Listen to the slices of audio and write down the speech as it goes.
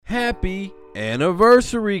Happy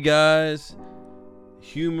anniversary, guys.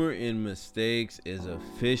 Humor in Mistakes is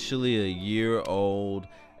officially a year old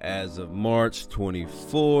as of March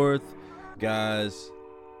 24th. Guys,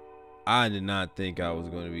 I did not think I was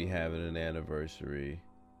going to be having an anniversary.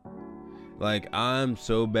 Like, I'm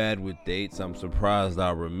so bad with dates, I'm surprised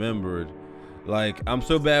I remembered. Like, I'm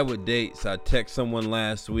so bad with dates. I text someone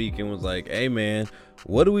last week and was like, hey man,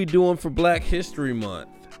 what are we doing for Black History Month?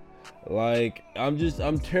 Like, I'm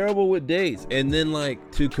terrible with dates. And then,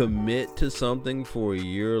 like, to commit to something for a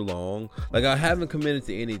year long, like, I haven't committed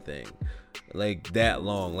to anything like that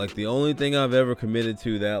long. Like, the only thing I've ever committed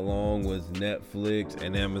to that long was Netflix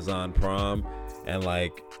and Amazon Prime. And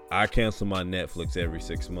like, I cancel my Netflix every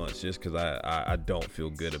 6 months just because I don't feel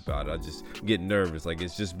good about it. I just get nervous. Like,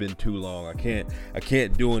 it's just been too long. I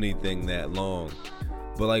can't do anything that long.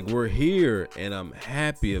 But like, we're here and I'm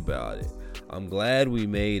happy about it. I'm glad we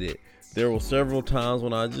made it. There were several times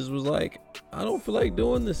when I just was like, I don't feel like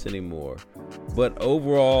doing this anymore. But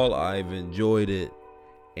overall, I've enjoyed it.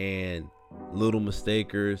 And Little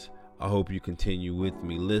Mistakers, I hope you continue with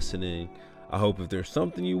me listening. I hope if there's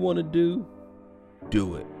something you want to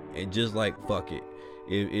do it. And just like, fuck it.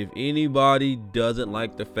 If anybody doesn't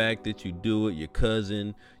like the fact that you do it, your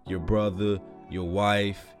cousin, your brother, your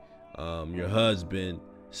wife, your husband,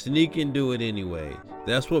 sneak and do it anyway.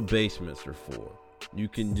 That's what basements are for. You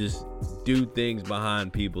can just do things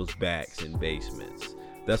behind people's backs in basements.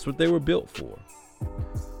 That's what they were built for.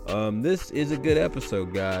 This is a good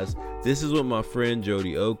episode, guys. This is with my friend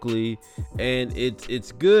Jody Oakley, and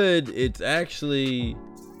it's good. It's actually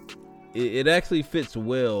it actually fits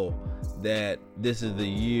well that this is the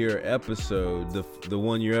year episode, the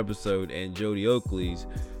 1 year episode, and Jody Oakley's,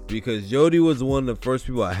 because Jody was one of the first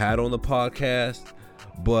people I had on the podcast,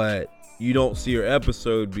 but you don't see her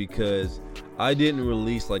episode because I didn't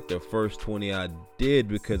release like the first 20 I did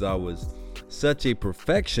because I was such a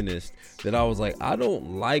perfectionist that I was like, I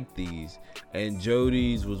don't like these. And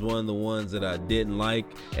Jody's was one of the ones that I didn't like,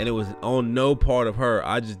 and it was on no part of her.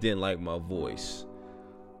 I just didn't like my voice.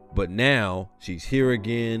 But now she's here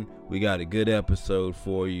again. We got a good episode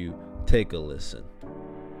for you. Take a listen.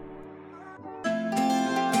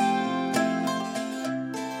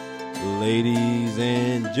 Ladies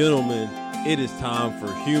and gentlemen, it is time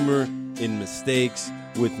for Humor in Mistakes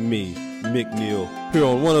with me, Mick Neal, here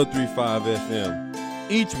on 103.5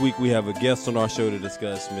 FM. Each week we have a guest on our show to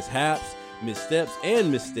discuss mishaps, missteps,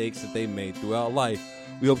 and mistakes that they made throughout life.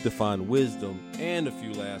 We hope to find wisdom and a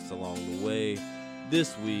few laughs along the way.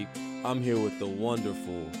 This week, I'm here with the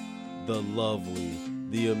wonderful, the lovely,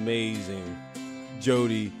 the amazing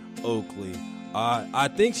Jody Oakley. I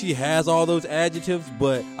think she has all those adjectives,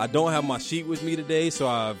 but I don't have my sheet with me today, so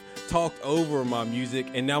I've talked over my music,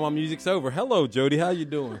 and now my music's over. Hello, Jody. How you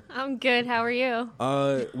doing? I'm good. How are you?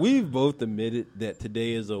 We've both admitted that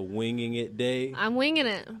today is a winging it day. I'm winging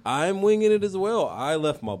it. I'm winging it as well. I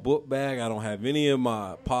left my book bag. I don't have any of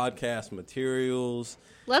my podcast materials.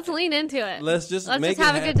 Let's lean into it. Let's just have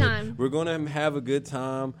a good time. We're going to have a good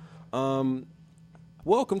time.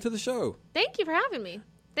 Welcome to the show. Thank you for having me.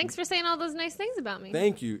 Thanks for saying all those nice things about me.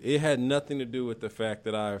 Thank you. It had nothing to do with the fact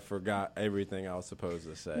that I forgot everything I was supposed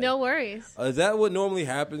to say. No worries. Is that what normally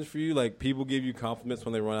happens for you? Like, people give you compliments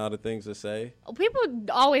when they run out of things to say? People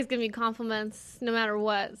always give me compliments no matter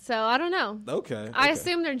what, so I don't know. Okay. I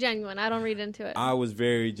assume they're genuine. I don't read into it. I was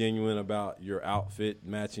very genuine about your outfit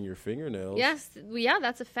matching your fingernails. Yes. Yeah,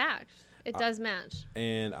 that's a fact. It does match.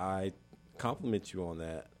 And I compliment you on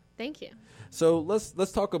that. Thank you. So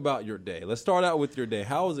let's talk about your day. Let's start out with your day.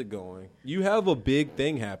 How is it going? You have a big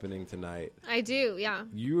thing happening tonight. I do, yeah.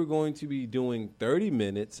 You are going to be doing 30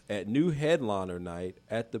 minutes at New Headliner Night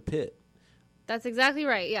at the Pit. That's exactly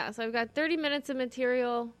right, yeah. So I've got 30 minutes of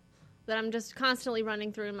material that I'm just constantly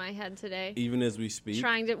running through in my head today. Even as we speak?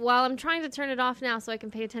 I'm trying to turn it off now so I can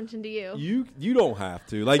pay attention to you. You don't have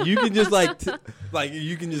to. Like, you can just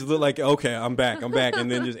you can just look like, okay, I'm back,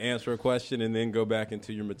 and then just answer a question and then go back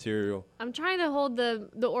into your material. I'm trying to hold the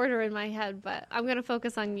order in my head, but I'm going to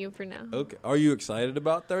focus on you for now. Okay. Are you excited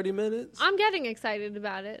about 30 minutes? I'm getting excited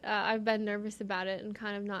about it. I've been nervous about it and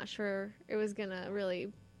kind of not sure it was going to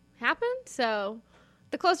really happen, so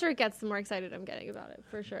the closer it gets, the more excited I'm getting about it,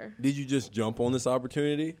 for sure. Did you just jump on this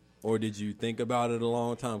opportunity, or did you think about it a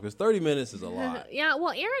long time? Because 30 minutes is a lot. Yeah,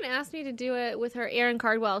 well, Erin asked me to do it with her. Erin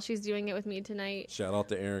Cardwell, she's doing it with me tonight. Shout out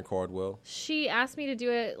to Erin Cardwell. She asked me to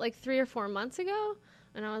do it like 3 or 4 months ago,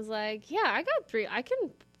 and I was like, yeah, I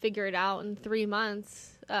can figure it out in 3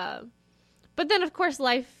 months. But then, of course,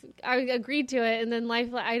 I agreed to it, and then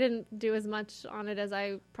I didn't do as much on it as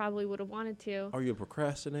I probably would have wanted to. Are you a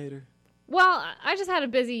procrastinator? Well, I just had a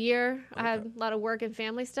busy year. I had a lot of work and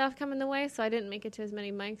family stuff coming the way, so I didn't make it to as many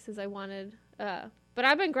mics as I wanted. But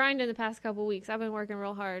I've been grinding the past couple weeks. I've been working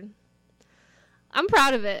real hard. I'm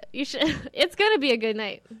proud of it. You should. It's gonna be a good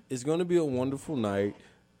night. It's gonna be a wonderful night.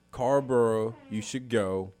 Carrboro, you should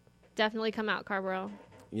go. Definitely come out, Carrboro.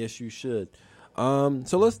 Yes, you should.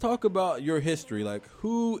 So let's talk about your history. Like,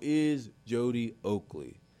 who is Jodi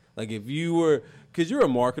Oakley? Like, if you were, because you're a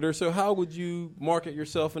marketer, so how would you market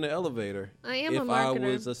yourself in the elevator? I am a if marketer. I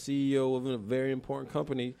was a CEO of a very important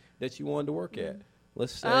company that you wanted to work at.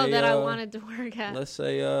 Let's say. That I wanted to work at. Let's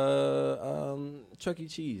say Chuck E.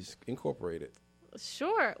 Cheese Incorporated.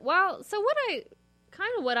 Sure. Well, so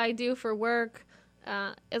what I do for work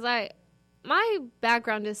is my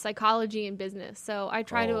background is psychology and business. So I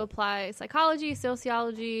try to apply psychology,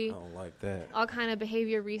 sociology. I don't like that. All kind of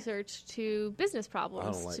behavior research to business problems,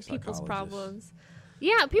 I don't like to people's psychologists. problems.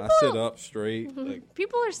 Yeah, people. I sit up straight. Like,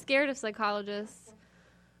 people are scared of psychologists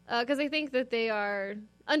because they think that they are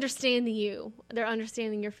understanding you. They're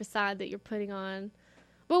understanding your facade that you're putting on.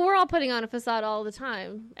 But we're all putting on a facade all the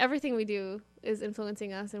time. Everything we do is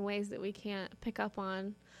influencing us in ways that we can't pick up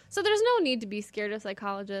on. So there's no need to be scared of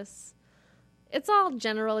psychologists. It's all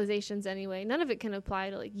generalizations anyway. None of it can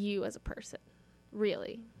apply to like you as a person,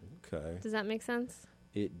 really. okay. Does that make sense?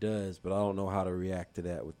 It does, but I don't know how to react to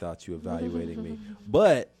that without you evaluating me.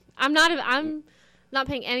 But I'm not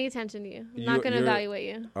paying any attention to you. I'm not going to evaluate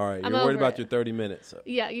you. All right, I'm you're worried over about it. your 30 minutes. So.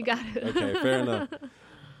 Yeah, you got it. Okay, fair enough.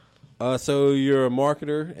 So you're a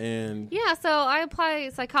marketer and... Yeah, so I apply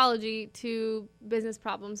psychology to business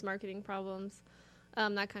problems, marketing problems,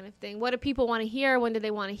 that kind of thing. What do people want to hear? When do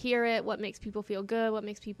they want to hear it? What makes people feel good? What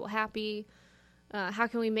makes people happy? How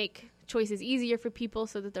can we make choices easier for people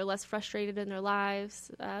so that they're less frustrated in their lives?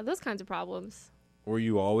 Those kinds of problems. Were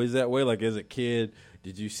you always that way? Like, as a kid,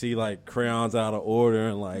 did you see, like, crayons out of order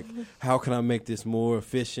and, like, how can I make this more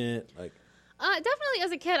efficient? Like, definitely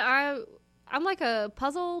as a kid, I'm like a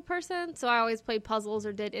puzzle person, so I always played puzzles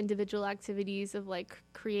or did individual activities of, like,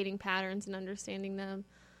 creating patterns and understanding them.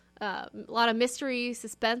 A lot of mystery,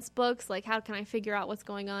 suspense books, like how can I figure out what's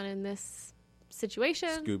going on in this situation?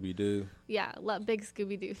 Scooby-Doo. Yeah, big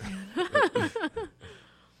Scooby-Doo.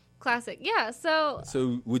 Classic. Yeah, so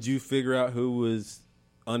would you figure out who was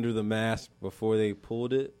under the mask before they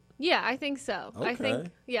pulled it? Yeah, I think so. Okay.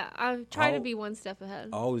 I try to be one step ahead.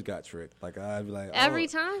 I always got tricked. Like, I'd be like... Every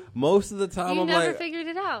time? Most of the time, you I'm never like... figured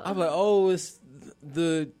it out. I'm like, oh, it's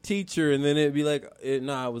the teacher. And then it'd be like, it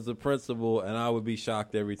was the principal. And I would be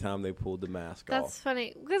shocked every time they pulled the mask off. That's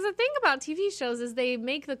funny. Because the thing about TV shows is they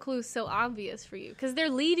make the clues so obvious for you. Because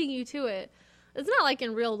they're leading you to it. It's not like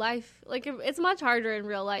in real life. Like, it's much harder in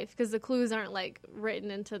real life because the clues aren't, like, written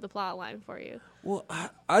into the plot line for you. Well,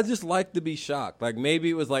 I just like to be shocked. Like, maybe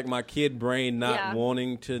it was like my kid brain not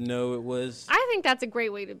wanting to know it was. I think that's a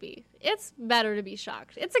great way to be. It's better to be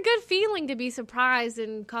shocked. It's a good feeling to be surprised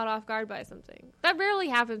and caught off guard by something. That rarely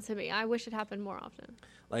happens to me. I wish it happened more often.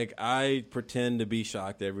 Like, I pretend to be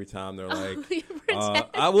shocked every time they're like, you pretend.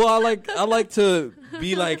 I like to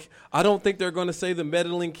be like, I don't think they're going to say the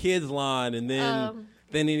meddling kids line, and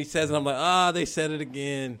then he says it, I'm like, they said it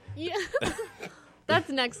again. Yeah, that's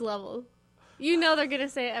next level. You know they're going to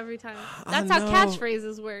say it every time. That's how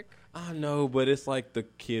catchphrases work. I know, but it's like the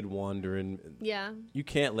kid wondering. Yeah. You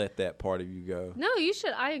can't let that part of you go. No, you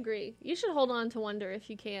should. I agree. You should hold on to wonder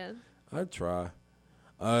if you can. I'd try.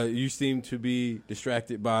 You seem to be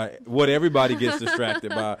distracted by what everybody gets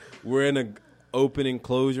distracted by. We're in an open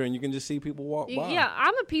enclosure, and you can just see people walk by. Yeah,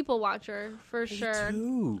 I'm a people watcher for sure. Me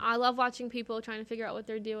too. I love watching people trying to figure out what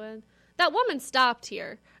they're doing. That woman stopped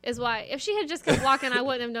here is why. If she had just kept walking, I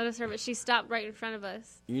wouldn't have noticed her, but she stopped right in front of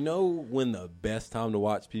us. You know when the best time to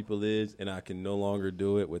watch people is, and I can no longer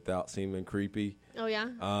do it without seeming creepy? Oh, yeah?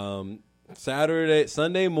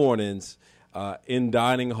 Sunday mornings in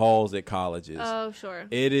dining halls at colleges. Oh, sure.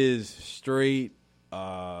 It is straight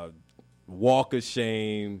walk of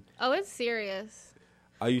shame. Oh, it's serious.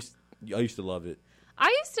 I used to love it. I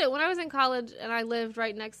used to, when I was in college and I lived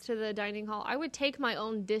right next to the dining hall, I would take my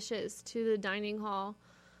own dishes to the dining hall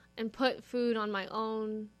and put food on my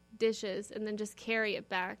own dishes and then just carry it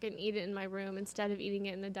back and eat it in my room instead of eating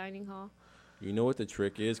it in the dining hall. You know what the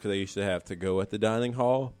trick is? Because I used to have to go at the dining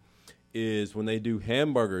hall. Is when they do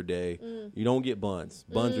hamburger day, you don't get buns.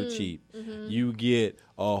 Buns are cheap. Mm-hmm. You get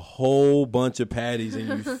a whole bunch of patties, and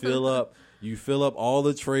you fill up all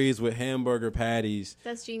the trays with hamburger patties.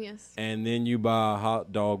 That's genius. And then you buy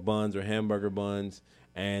hot dog buns or hamburger buns,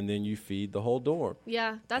 and then you feed the whole dorm.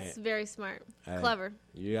 Yeah, that's very smart. Clever.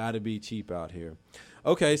 You got to be cheap out here.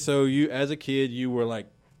 Okay, so you, as a kid, you were like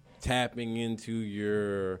tapping into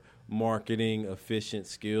your marketing, efficient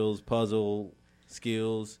skills, puzzle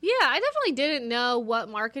skills. Yeah, I definitely didn't know what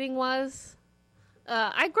marketing was.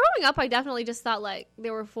 Growing up, I definitely just thought like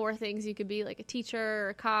there were 4 things you could be, like a teacher,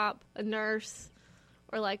 a cop, a nurse,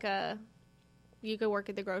 or like you could work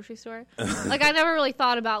at the grocery store. Like I never really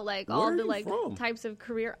thought about like all the like types of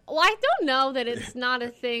career. Well, I don't know that it's not a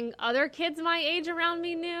thing other kids my age around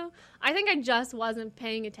me knew. I think I just wasn't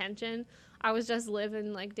paying attention. I was just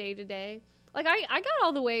living like day to day. Like I got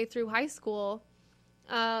all the way through high school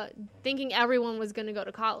thinking everyone was going to go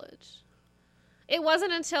to college. It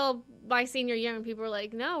wasn't until my senior year when people were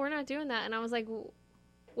like, no, we're not doing that. And I was like,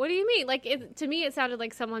 what do you mean? Like, to me, it sounded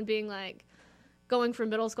like someone being like, going from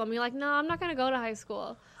middle school and being like, no, I'm not going to go to high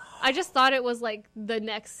school. I just thought it was like the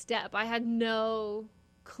next step. I had no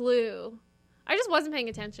clue. I just wasn't paying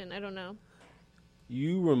attention. I don't know.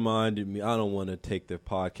 You reminded me, I don't want to take the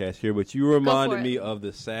podcast here, but you reminded me of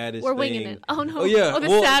the saddest We're thing. winging it. Oh, no. Oh, yeah.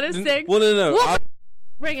 The saddest thing. Well, no.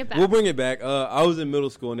 Bring it back. We'll bring it back. I was in middle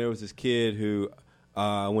school, and there was this kid who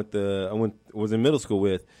was in middle school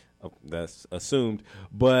with. That's assumed.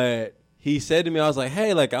 But he said to me, I was like,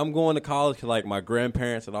 hey, like, I'm going to college. 'Cause, like, my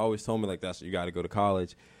grandparents had always told me, like, that's you got to go to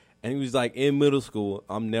college. And he was like, in middle school,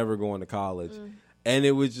 I'm never going to college. And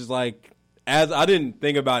it was just like, as I didn't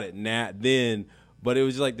think about it then, but it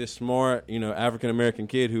was just like this smart, African-American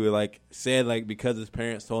kid who like said like because his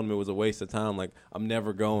parents told him it was a waste of time, like I'm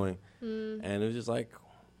never going. And it was just like,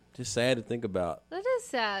 just sad to think about. That is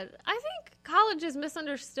sad. I think college is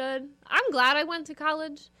misunderstood. I'm glad I went to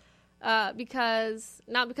college not because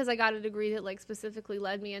I got a degree that like specifically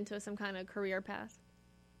led me into some kind of career path.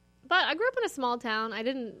 But I grew up in a small town. I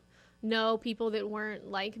didn't know people that weren't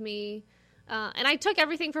like me. And I took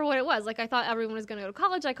everything for what it was. Like, I thought everyone was going to go to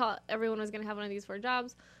college. I thought everyone was going to have one of these 4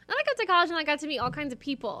 jobs. And I got to college, and I got to meet all kinds of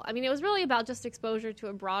people. I mean, it was really about just exposure to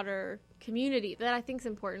a broader community that I think is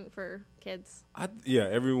important for kids.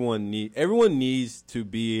 Everyone needs to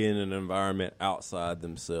be in an environment outside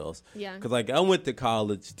themselves. Yeah. Because, like, I went to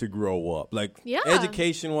college to grow up. Like,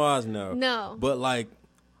 education-wise, no. No. But, like,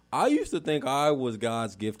 I used to think I was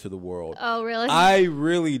God's gift to the world. Oh, really? I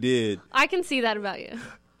really did. I can see that about you.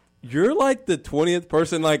 You're like the 20th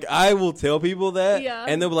person, like, I will tell people that, yeah.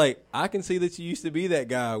 and they'll be like, I can see that you used to be that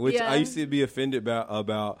guy, which I used to be offended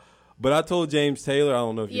about. But I told James Taylor, I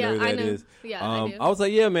don't know if you know who that is. Yeah, I do. I was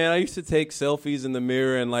like, yeah, man, I used to take selfies in the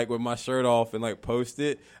mirror and, like, with my shirt off and, like, post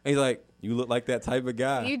it. And he's like, you look like that type of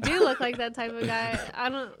guy. You do look like that type of guy.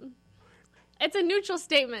 It's a neutral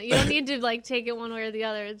statement. You don't need to, like, take it one way or the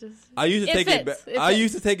other. It just I used to take it bad. I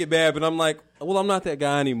used to take it bad, but I'm like, well, I'm not that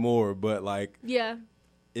guy anymore. But, like, yeah.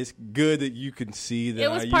 It's good that you can see that. It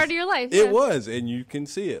was part of your life. It was, and you can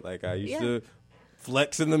see it. Like I used to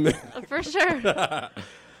flex in the mirror. For sure.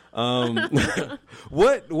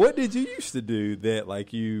 What did you used to do that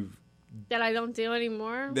like that I don't do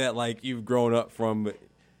anymore? That like you've grown up from?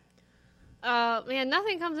 Man,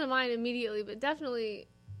 nothing comes to mind immediately, but definitely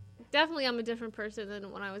I'm a different person than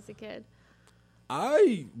when I was a kid.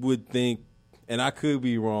 I would think. And I could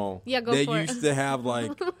be wrong. Yeah, go for it. That used to have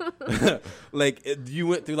like, like you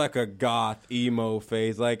went through like a goth emo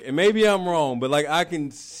phase. Like, and maybe I'm wrong, but like I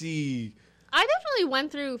can see. I definitely went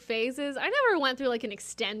through phases. I never went through like an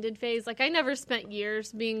extended phase. Like I never spent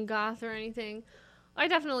years being goth or anything. I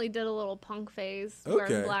definitely did a little punk phase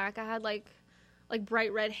wearing black. I had like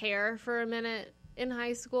bright red hair for a minute in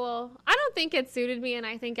high school. I don't think it suited me, and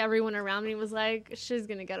I think everyone around me was like, "She's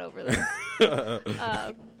gonna get over this."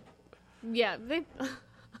 Yeah,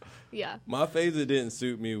 yeah. My phase that didn't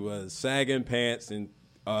suit me was sagging pants and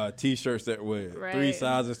T-shirts that were 3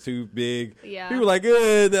 sizes too big. Yeah. People were like,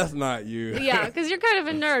 that's not you. Yeah, because you're kind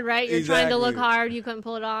of a nerd, right? You're trying to look hard. You couldn't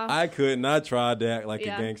pull it off. I couldn't. I tried to act like a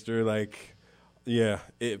gangster. Like,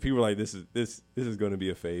 people were like, this is going to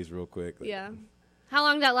be a phase real quick. Like, yeah. How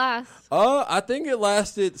long did that last? I think it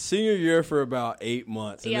lasted senior year for about 8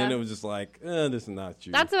 months. And then it was just like, this is not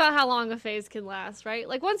you. That's about how long a phase can last, right?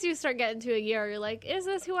 Like, once you start getting to a year, you're like, is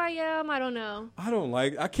this who I am? I don't know.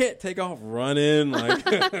 I can't take off running. Like,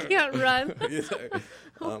 I can't run.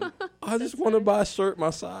 I just want to buy a shirt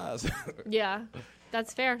my size. Yeah,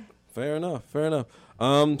 that's fair. Fair enough.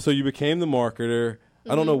 So you became the marketer.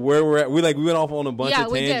 I don't know where we're at. We went off on a bunch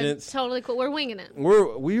of tangents. Did. Totally cool. We're winging it.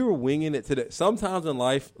 We were winging it today. Sometimes in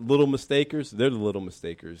life, little mistakers, they're the little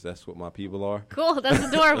mistakers. That's what my people are. Cool. That's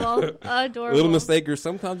adorable. Adorable. Little mistakers.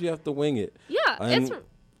 Sometimes you have to wing it. Yeah,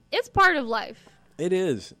 it's part of life. It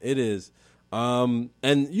is. And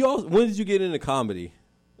you also, when did you get into comedy?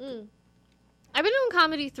 I've been doing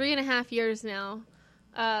comedy 3.5 years now.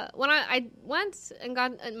 When I went and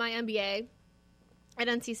got my MBA at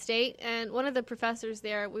NC State, and one of the professors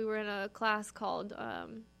there, we were in a class called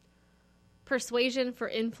persuasion for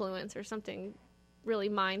influence or something really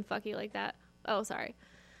mind fucky like that. Oh, sorry.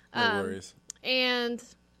 No worries. And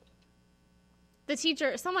the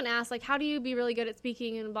teacher, someone asked, like, how do you be really good at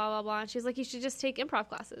speaking and blah, blah, blah. And she's like, you should just take improv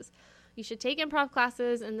classes. You should take improv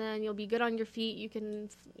classes, and then you'll be good on your feet. You can,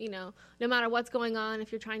 you know, no matter what's going on,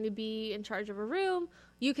 if you're trying to be in charge of a room,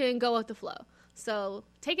 you can go with the flow. So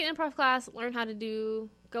take an improv class, learn how to do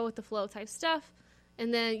go with the flow type stuff,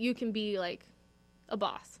 and then you can be, like, a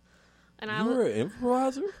boss. And You're an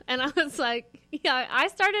improviser? And I was like, yeah, I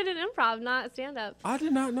started in improv, not stand-up. I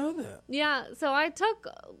did not know that. Yeah, so I took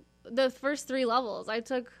the first 3 levels. I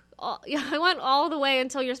went all the way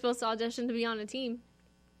until you're supposed to audition to be on a team.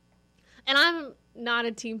 And I'm not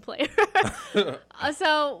a team player.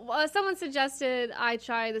 So someone suggested I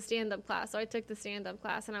try the stand-up class. So I took the stand-up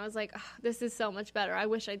class, and I was like, this is so much better. I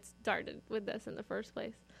wish I'd started with this in the first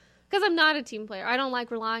place. Because I'm not a team player. I don't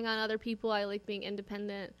like relying on other people. I like being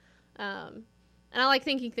independent. And I like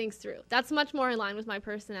thinking things through. That's much more in line with my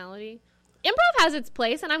personality. Improv has its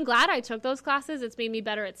place, and I'm glad I took those classes. It's made me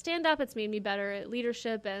better at stand-up. It's made me better at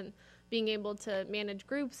leadership and being able to manage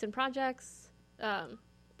groups and projects.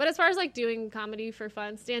 But as far as, like, doing comedy for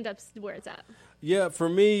fun, stand-up's where it's at. Yeah, for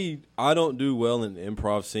me, I don't do well in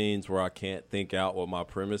improv scenes where I can't think out what my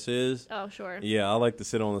premise is. Oh, sure. Yeah, I like to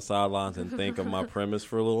sit on the sidelines and think of my premise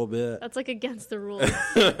for a little bit. That's, like, against the rules.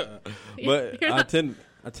 But I tend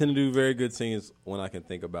to do very good scenes when I can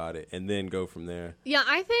think about it and then go from there. Yeah,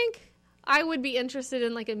 I think I would be interested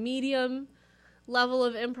in, like, a medium level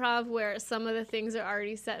of improv where some of the things are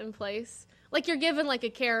already set in place. Like, you're given, like, a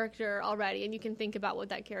character already, and you can think about what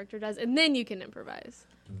that character does, and then you can improvise.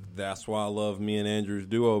 That's why I love me and Andrew's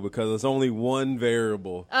duo, because it's only one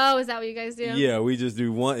variable. Oh, is that what you guys do? Yeah, we just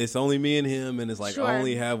do one. It's only me and him, and it's like Sure. I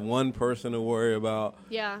only have one person to worry about.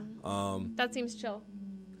 Yeah. That seems chill.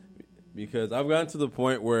 Because I've gotten to the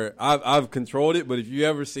point where I've controlled it, but if you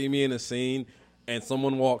ever see me in a scene and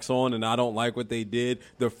someone walks on and I don't like what they did,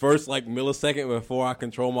 the first, like, millisecond before I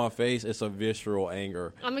control my face, it's a visceral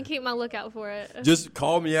anger. I'm going to keep my lookout for it. Just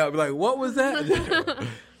call me out and be like, what was that?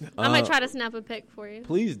 I might try to snap a pic for you.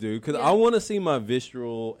 Please do, because I want to see my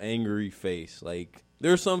visceral, angry face. Like,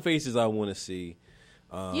 there are some faces I want to see.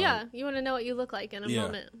 Yeah, you want to know what you look like in a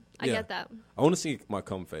moment. I get that. I want to see my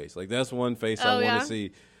cum face. Like, that's one face Oh, I yeah? want to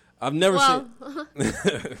see. I've never seen.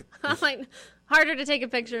 I'm like, harder to take a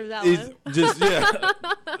picture of that one. Just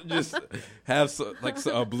have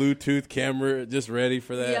a Bluetooth camera just ready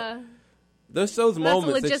for that. Yeah. There's those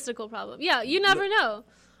moments. That's a logistical problem. Yeah, you never know.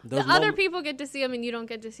 The other people get to see them and you don't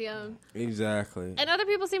get to see them. Exactly. And other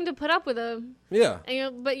people seem to put up with them. Yeah.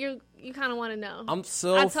 And but you kind of want to know.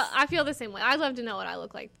 I I feel the same way. I'd love to know what I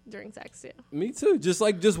look like during sex too. Me too. Just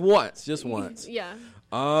once. Yeah.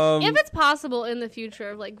 If If it's possible in the future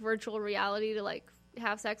of, like, virtual reality to, like,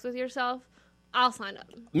 have sex with yourself, I'll sign up.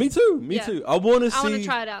 Me too. Me too. I want to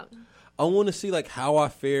try it out. I want to see, like, how I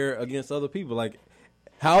fare against other people. Like,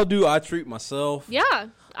 how do I treat myself? Yeah.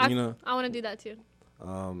 I want to do that too.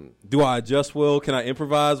 Do I adjust well? Can I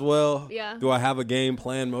improvise well? Yeah. Do I have a game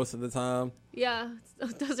plan most of the time? Yeah.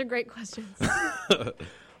 Those are great questions.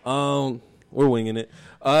 We're winging it.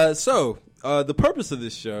 The purpose of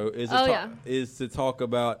this show is to talk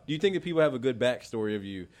about, do you think that people have a good backstory of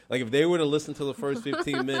you? Like, if they were to listen to the first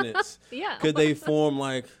 15 minutes, could they form,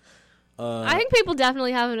 like... I think people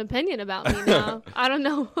definitely have an opinion about me now. I don't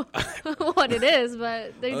know what it is,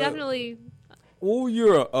 but they definitely... Well,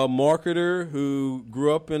 you're a marketer who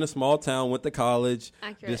grew up in a small town, went to college,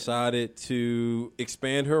 Accurate. decided to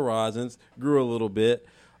expand her horizons, grew a little bit,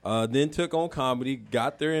 then took on comedy,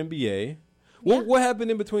 got their MBA. What happened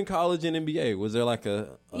in between college and MBA? Was there like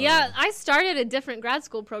a... Yeah, I started a different grad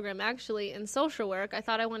school program, actually, in social work. I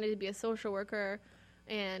thought I wanted to be a social worker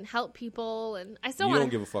and help people, and I still want to... You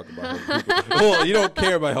don't give a fuck about helping people. Well, you don't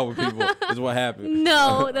care about helping people is what happened.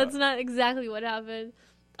 No, that's not exactly what happened.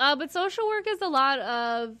 But social work is a lot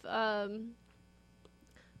of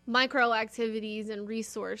micro activities and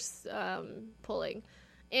resource pulling.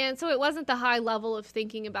 And so it wasn't the high level of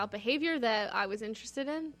thinking about behavior that I was interested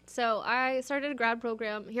in. So I started a grad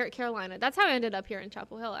program here at Carolina. That's how I ended up here in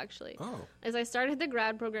Chapel Hill, actually. Oh. As I started the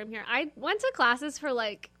grad program here. I went to classes for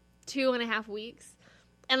like 2.5 weeks,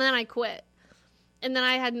 and then I quit. And then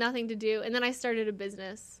I had nothing to do. And then I started a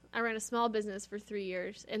business. I ran a small business for 3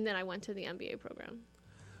 years, and then I went to the MBA program.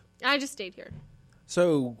 I just stayed here.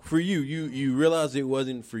 So for you realized it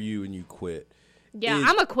wasn't for you and you quit. Yeah,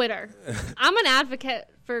 I'm a quitter. I'm an advocate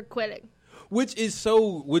for quitting. Which is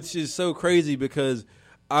so crazy because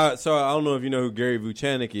I don't know if you know who Gary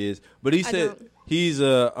Vaynerchuk is, but he he's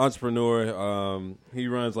a entrepreneur. He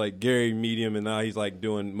runs like Gary Medium, and now he's like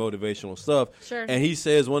doing motivational stuff. Sure. And he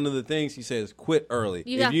says one of the things he says, quit early.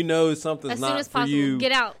 If you know something's not for you,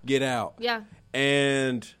 get out. Get out. Yeah.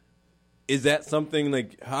 And is that something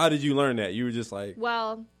like? How did you learn that? You were just like,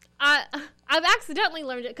 well, I've accidentally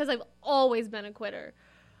learned it because I've always been a quitter.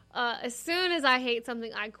 As soon as I hate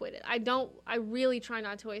something, I quit it. I really try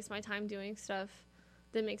not to waste my time doing stuff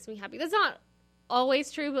that makes me happy. That's not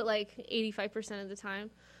always true, but like 85% of the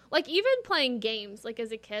time. Like even playing games, like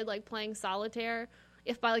as a kid, like playing solitaire,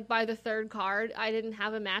 if by the third card I didn't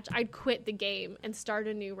have a match, I'd quit the game and start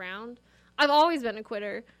a new round. I've always been a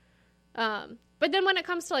quitter. But then when it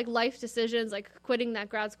comes to like life decisions, like quitting that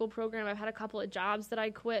grad school program, I've had a couple of jobs that I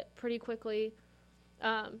quit pretty quickly.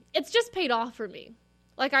 It's just paid off for me.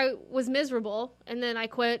 Like I was miserable and then I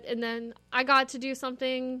quit and then I got to do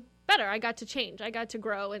something better. I got to change. I got to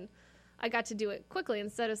grow and I got to do it quickly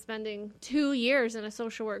instead of spending 2 years in a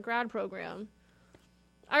social work grad program.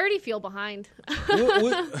 I already feel behind.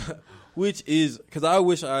 Which is because I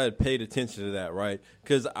wish I had paid attention to that, right?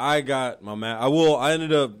 Because I got my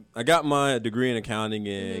I got my degree in accounting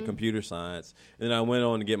and computer science, and then I went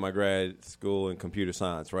on to get my grad school in computer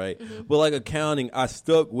science, right? But like accounting, I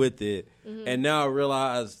stuck with it, and now I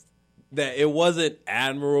realize that it wasn't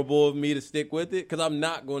admirable of me to stick with it because I'm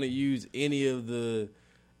not going to use any of the.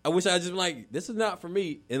 I wish I had just been like, this is not for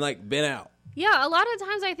me, and like been out. Yeah, a lot of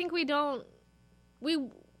times I think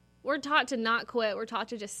we're taught to not quit. We're taught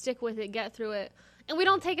to just stick with it, get through it. And we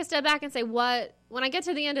don't take a step back and say, when I get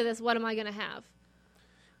to the end of this, what am I going to have?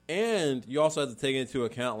 And you also have to take into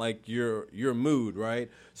account, like, your mood,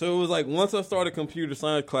 right? So it was like once I started computer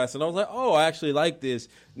science class, and I was like, oh, I actually like this.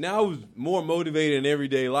 Now I was more motivated in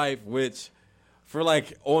everyday life, which for,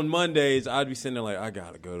 like, on Mondays, I'd be sitting there like, I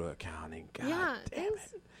got to go to accounting. God damn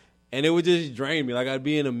it. And it would just drain me. Like, I'd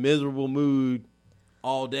be in a miserable mood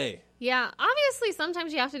all day. Yeah, obviously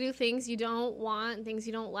sometimes you have to do things you don't want, things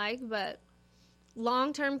you don't like, but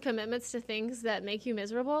long-term commitments to things that make you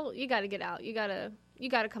miserable, you got to get out. You got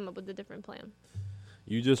to come up with a different plan.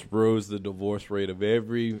 You just rose the divorce rate of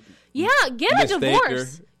every get a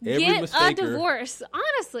divorce. Get mistaker. A divorce.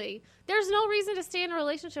 Honestly, there's no reason to stay in a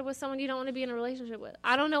relationship with someone you don't want to be in a relationship with.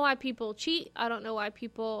 I don't know why people cheat. I don't know why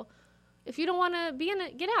people, if you don't want to be in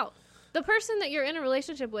it, get out. The person that you're in a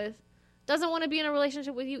relationship with doesn't want to be in a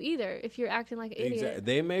relationship with you either if you're acting like an idiot. Exactly.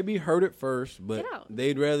 They may be hurt at first, but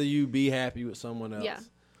they'd rather you be happy with someone else. Yeah.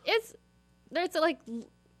 It's like,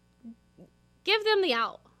 give them the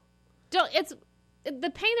out.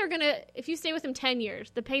 The pain they're going to, if you stay with them 10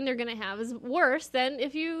 years, the pain they're going to have is worse than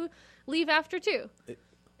if you leave after 2.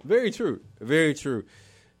 Very true. Very true.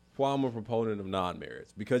 Why I'm a proponent of non-marriage,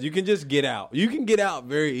 because you can just get out. You can get out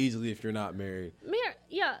very easily if you're not married.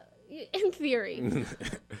 Yeah. In theory.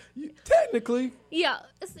 Technically. Yeah.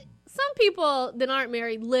 Some people that aren't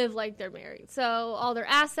married live like they're married. So all their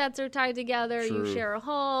assets are tied together. True. You share a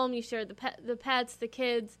home. You share the pets, the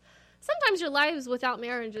kids. Sometimes your lives without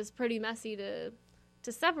marriage is pretty messy to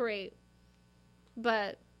separate.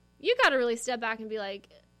 But you got to really step back and be like,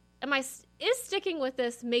 is sticking with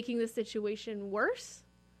this making the situation worse?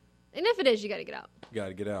 And if it is, you got to get out. You got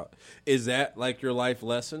to get out. Is that like your life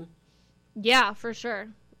lesson? Yeah, for sure.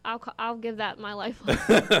 I'll give that my life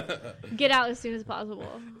lesson. Get out as soon as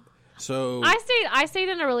possible. So I stayed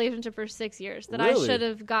in a relationship for 6 years that really? I should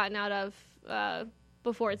have gotten out of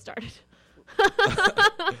before it started.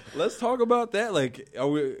 Let's talk about that. Like,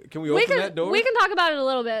 can we open that door? We can talk about it a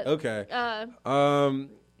little bit. Okay.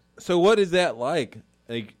 So what is that like?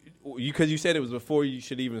 Like, because you said it was before you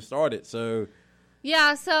should even start it. So.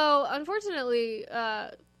 Yeah. So unfortunately,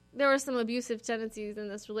 there were some abusive tendencies in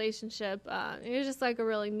this relationship. He was just like a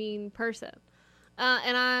really mean person.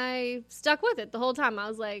 And I stuck with it the whole time. I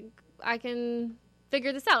was like, I can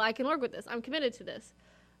figure this out. I can work with this. I'm committed to this.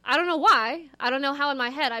 I don't know why. I don't know how in my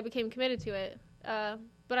head I became committed to it.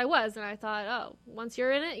 But I was. And I thought, oh, once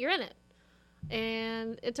you're in it, you're in it.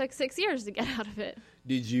 And it took 6 years to get out of it.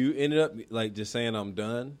 Did you end up like just saying I'm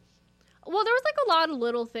done? Well, there was like a lot of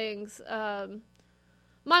little things.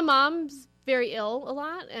 My mom's very ill a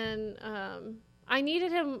lot, and I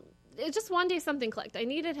needed him. Just one day something clicked. I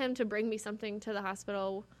needed him to bring me something to the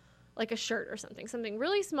hospital, like a shirt or something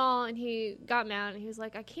really small, and he got mad, and he was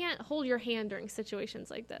like, I can't hold your hand during situations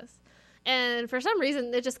like this. And for some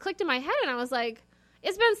reason, it just clicked in my head, and I was like,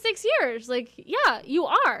 it's been 6 years. Like, yeah, you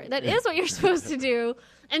are. That is what you're supposed to do.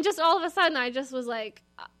 And just all of a sudden, I just was like,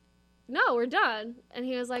 no, we're done. And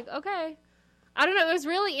he was like, okay. I don't know. It was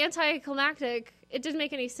really anticlimactic. It didn't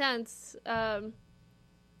make any sense. I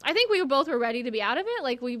think we both were ready to be out of it.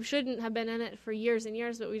 Like, we shouldn't have been in it for years and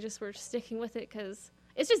years, but we just were sticking with it because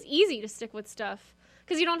it's just easy to stick with stuff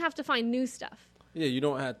because you don't have to find new stuff. Yeah, you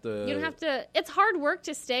don't have to. You don't have to. It's hard work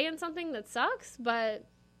to stay in something that sucks, but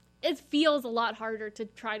it feels a lot harder to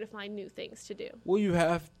try to find new things to do. Well, you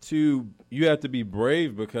have to be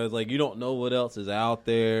brave because like you don't know what else is out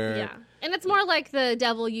there. Yeah. And it's more like the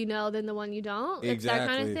devil you know than the one you don't. It's that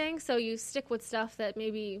kind of thing. So you stick with stuff that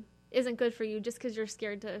maybe isn't good for you just because you're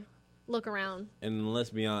scared to look around. And let's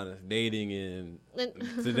be honest, dating in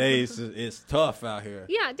today is tough out here.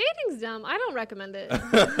 Yeah, dating's dumb. I don't recommend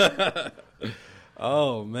it.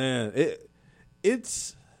 Oh man,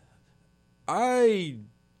 it's I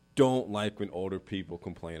don't like when older people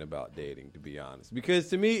complain about dating, to be honest, because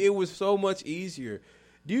to me it was so much easier.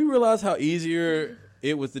 Do you realize how easier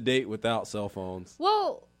it was to date without cell phones?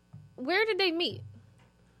 Well, where did they meet?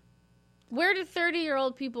 Where did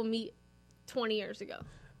 30-year-old people meet 20 years ago?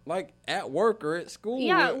 Like at work or at school.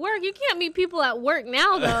 Yeah, at work. You can't meet people at work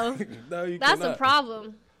now, though. No, you That's cannot. a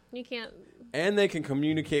problem. You can't. And they can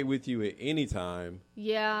communicate with you at any time.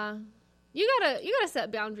 Yeah. You gotta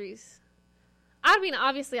set boundaries. I mean,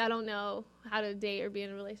 obviously, I don't know how to date or be in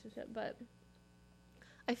a relationship, but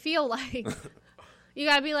I feel like you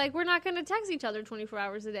gotta be like, we're not gonna text each other 24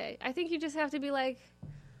 hours a day. I think you just have to be like,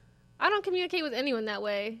 I don't communicate with anyone that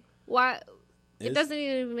way. Why? It doesn't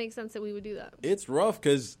even make sense that we would do that. It's rough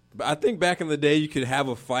because I think back in the day you could have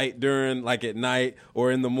a fight during, like at night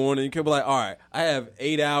or in the morning. You could be like, all right, I have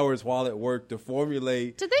 8 hours while at work to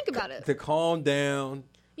formulate. To think about it. To calm down.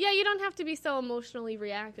 Yeah, you don't have to be so emotionally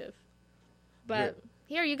reactive. But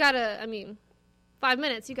here you gotta, 5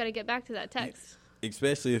 minutes, you gotta get back to that text.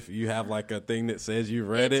 Especially if you have like a thing that says you've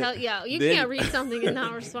read it. Yeah, you can't read something and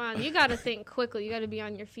not respond. You gotta think quickly. You gotta be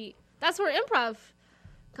on your feet. That's where improv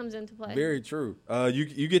comes into play. Very true.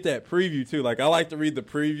 You get that preview too. Like I like to read the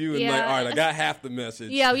preview and like, all right, I got half the message.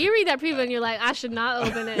 Yeah, you read that preview and you're like, I should not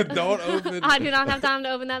open it. Don't open it. I do not have time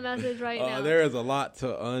to open that message right now. There is a lot to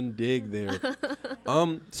undig there.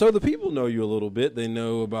 So the people know you a little bit. They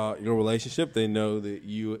know about your relationship. They know that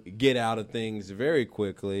you get out of things very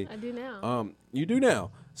quickly. I do now. You do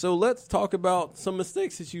now. So let's talk about some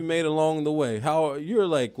mistakes that you made along the way. How you're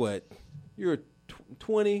like what? You're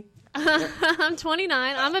 20. I'm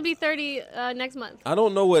 29. I'm gonna be 30 next month. I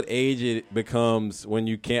don't know what age it becomes when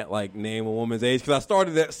you can't like name a woman's age because I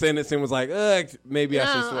started that sentence and was like, maybe I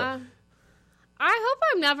should swear. I hope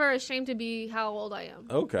I'm never ashamed to be how old I am.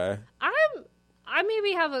 Okay. I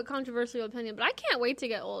maybe have a controversial opinion, but I can't wait to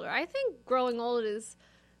get older. I think growing old is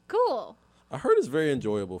cool. I heard it's very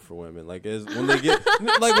enjoyable for women. Like as when they get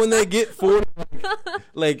when they get 40,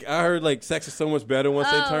 like I heard like sex is so much better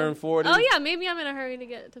once they turn 40. Oh yeah, maybe I'm in a hurry to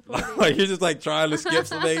get to 40. Like you're just like trying to skip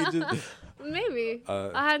some ages. Maybe.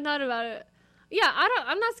 I hadn't thought about it. Yeah,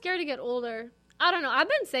 I'm not scared to get older. I don't know. I've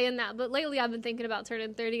been saying that, but lately I've been thinking about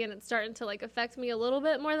turning 30 and it's starting to like affect me a little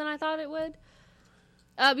bit more than I thought it would.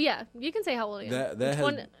 Yeah, you can say how old I am.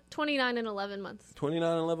 That 29 and 11 months. 29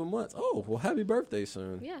 and 11 months. Oh, well, happy birthday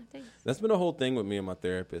soon. Yeah, thanks. That's been a whole thing with me and my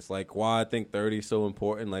therapist. Like, why I think 30 is so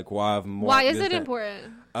important. Like, why I've marked Why is it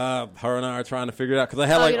important? Her and I are trying to figure it out. Because I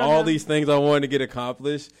had, like, all these things I wanted to get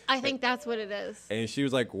accomplished. I think that's what it is. And she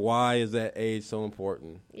was like, why is that age so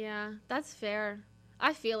important? Yeah, that's fair.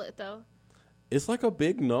 I feel it, though. It's like a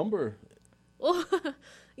big number. Well,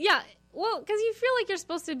 yeah. Well, because you feel like you're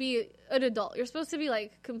supposed to be an adult. You're supposed to be,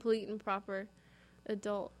 like, complete and proper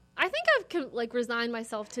adult. I think I've, resigned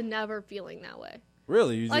myself to never feeling that way.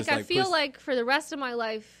 Really? You just, I feel like for the rest of my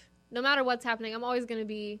life, no matter what's happening, I'm always going to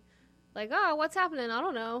be like, oh, what's happening? I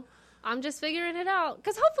don't know. I'm just figuring it out.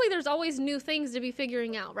 Because hopefully there's always new things to be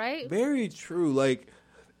figuring out, right? Very true. Like,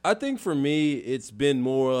 I think for me, it's been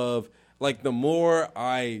more of, like, the more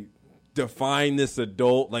I define this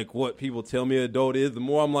adult, like what people tell me adult is, the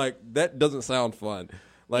more I'm like, that doesn't sound fun.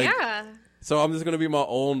 Like, yeah. So I'm just going to be my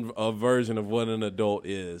own version of what an adult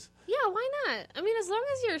is. Yeah, why not? I mean, as long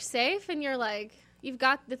as you're safe and you're like, you've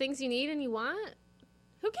got the things you need and you want,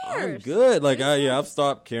 who cares? I'm good. Like, I've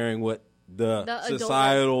stopped caring what the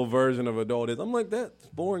societal version of adult is. I'm like, that's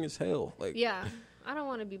boring as hell. Like, yeah, I don't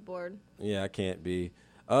want to be bored. Yeah, I can't be.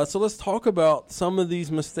 So let's talk about some of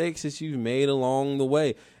these mistakes that you've made along the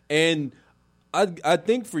way. And I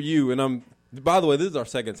think for you, and by the way, this is our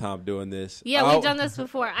second time doing this. Yeah, we've done this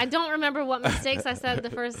before. I don't remember what mistakes I said the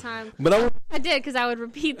first time. But I did because I would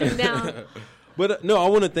repeat them down. But no, I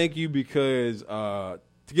want to thank you because to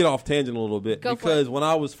get off tangent a little bit. Because when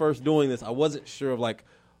I was first doing this, I wasn't sure of like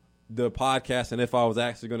the podcast and if I was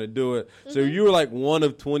actually going to do it. Mm-hmm. So you were like one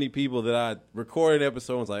of 20 people that I recorded an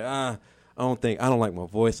episode and was like, I don't like my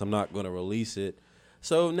voice. I'm not going to release it.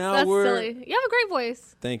 So now That's silly. You have a great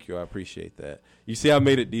voice. Thank you. I appreciate that. You see, I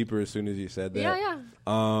made it deeper as soon as you said that. Yeah.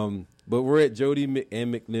 But we're at Jody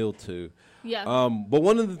and McNeil too. Yeah. But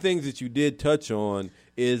one of the things that you did touch on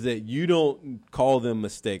is that you don't call them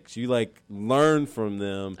mistakes. You like learn from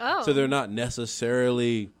them, so they're not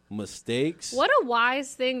necessarily mistakes. What a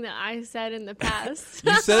wise thing that I said in the past.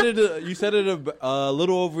 You said it a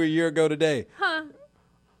little over a year ago today. Huh.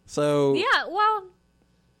 So yeah, well,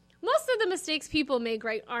 most of the mistakes people make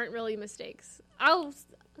aren't really mistakes. I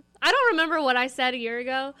don't remember what I said a year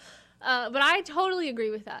ago, but I totally agree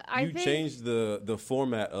with that. I think changed the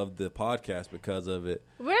format of the podcast because of it.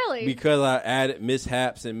 Really? Because I added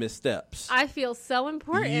mishaps and missteps. I feel so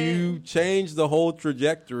important. You changed the whole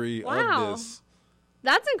trajectory of this.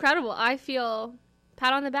 That's incredible. I feel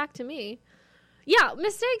pat on the back to me. Yeah,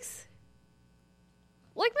 mistakes.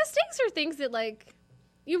 Like, mistakes are things that, like,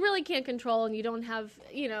 you really can't control, and you don't have,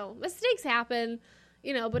 mistakes happen,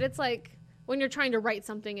 but it's like when you're trying to write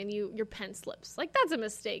something and your pen slips. Like, that's a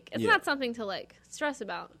mistake. It's not something to, like, stress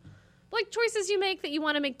about. Like, choices you make that you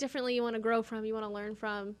want to make differently, you want to grow from, you want to learn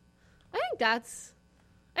from. I think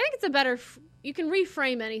it's a better, you can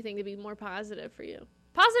reframe anything to be more positive for you.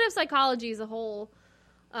 Positive psychology is a whole,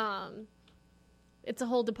 it's a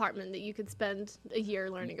whole department that you could spend a year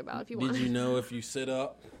learning about if you want. Did you know if you sit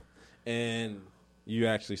up and... You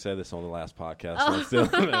actually said this on the last podcast. So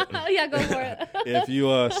yeah, go for it. If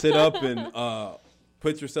you sit up and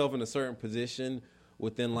put yourself in a certain position,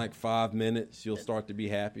 within like 5 minutes, you'll start to be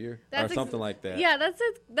happier or something like that. Yeah, that's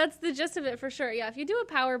it. That's the gist of it for sure. Yeah, if you do a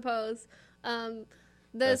power pose,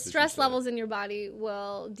 the stress levels in your body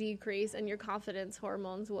will decrease and your confidence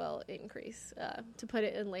hormones will increase, to put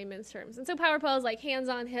it in layman's terms. And so power pose, like hands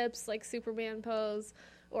on hips, like Superman pose,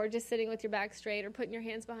 or just sitting with your back straight or putting your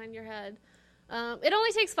hands behind your head. It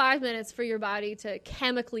only takes 5 minutes for your body to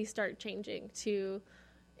chemically start changing to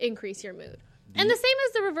increase your mood. And the same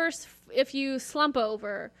as the reverse, if you slump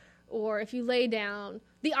over or if you lay down,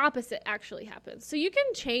 the opposite actually happens. So you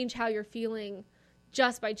can change how you're feeling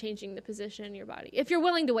just by changing the position in your body, if you're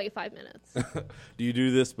willing to wait 5 minutes. Do you do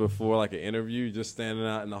this before like an interview, just standing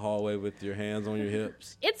out in the hallway with your hands on your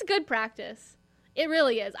hips? It's good practice. It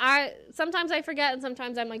really is. Sometimes I forget, and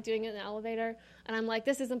sometimes I'm like doing it in the elevator, and I'm like,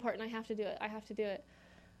 this is important. I have to do it.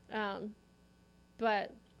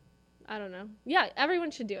 But I don't know. Yeah,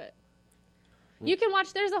 everyone should do it. You can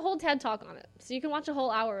watch. There's a whole TED Talk on it, so you can watch a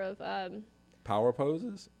whole hour of power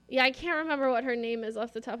poses. Yeah, I can't remember what her name is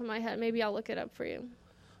off the top of my head. Maybe I'll look it up for you.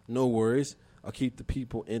 No worries. I'll keep the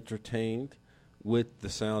people entertained with the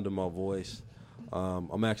sound of my voice.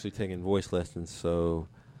 I'm actually taking voice lessons, so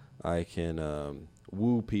I can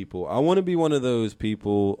woo people. I want to be one of those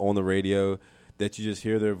people on the radio that you just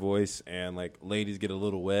hear their voice and, like, ladies get a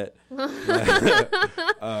little wet. What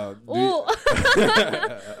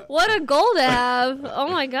a goal to have. Oh,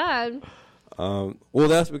 my God. Well,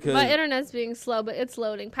 that's because... My internet's being slow, but it's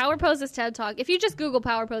loading. Power Poses TED Talk. If you just Google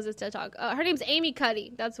Power Poses TED Talk, her name's Amy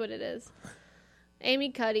Cuddy. That's what it is. Amy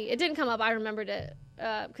Cuddy. It didn't come up. I remembered it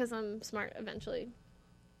because I'm smart eventually.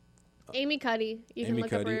 Amy Cuddy. You can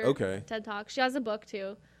look up her TED Talk. She has a book,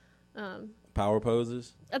 too. Power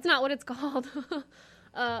Poses? That's not what it's called.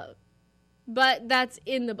 But that's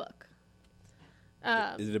in the book.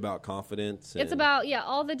 Is it about confidence? It's about,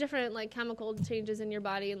 all the different, like, chemical changes in your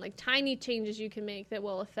body and, like, tiny changes you can make that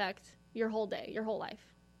will affect your whole day, your whole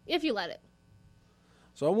life, if you let it.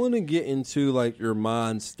 So I want to get into, like, your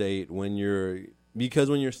mind state because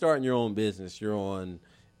when you're starting your own business, you're on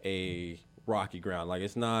a rocky ground. Like,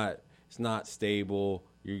 it's not stable.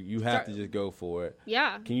 You have to just go for it.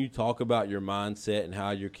 Yeah. Can you talk about your mindset and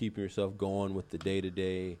how you're keeping yourself going with the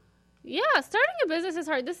day-to-day? Yeah, starting a business is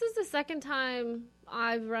hard. This is the second time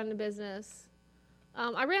I've run a business.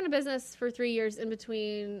 I ran a business for 3 years in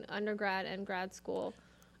between undergrad and grad school.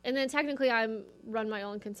 And then technically I run my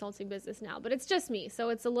own consulting business now, but it's just me. So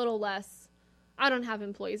it's a little less, I don't have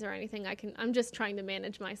employees or anything. I'm just trying to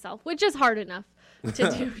manage myself, which is hard enough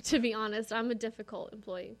to do, to be honest. I'm a difficult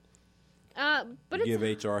employee. But you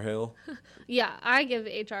give HR hell? Yeah, I give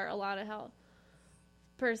HR a lot of hell,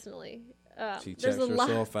 personally. She checks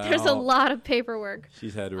herself out. There's a lot of paperwork.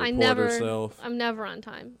 She's had to report herself. I'm never on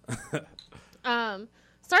time.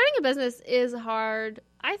 Starting a business is hard.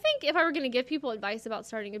 I think if I were going to give people advice about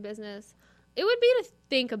starting a business, it would be to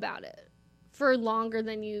think about it for longer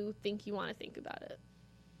than you think you want to think about it.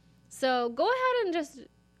 So go ahead and just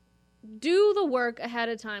do the work ahead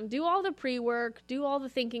of time. Do all the pre-work. Do all the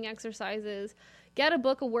thinking exercises. Get a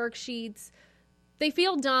book of worksheets. They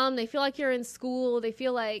feel dumb. They feel like you're in school. They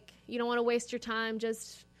feel like you don't want to waste your time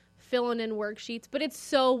just filling in worksheets. But it's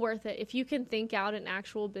so worth it. If you can think out an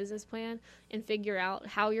actual business plan and figure out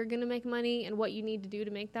how you're going to make money and what you need to do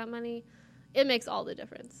to make that money, it makes all the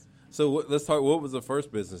difference. So let's talk. What was the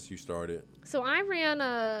first business you started? So I ran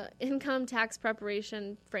a income tax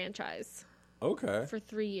preparation franchise Okay. for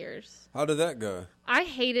 3 years. How did that go? I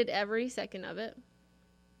hated every second of it.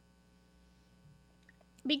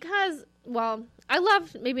 Because, well, I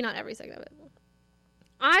loved, maybe not every second of it.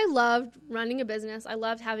 I loved running a business. I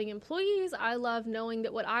loved having employees. I loved knowing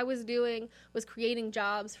that what I was doing was creating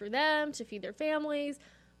jobs for them to feed their families.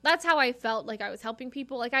 That's how I felt like I was helping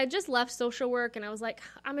people. Like, I just left social work and I was like,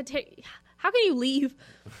 how can you leave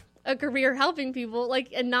a career helping people, like,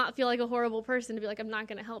 and not feel like a horrible person to be like, I'm not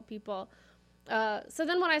going to help people. So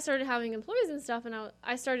then when I started having employees and stuff, and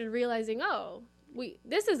I started realizing,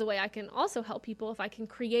 this is the way I can also help people if I can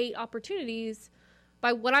create opportunities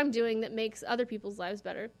by what I'm doing that makes other people's lives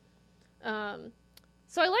better.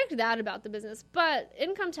 So I liked that about the business. But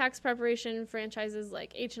income tax preparation franchises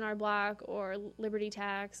like H&R Block or Liberty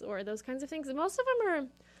Tax or those kinds of things, most of them are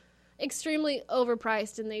extremely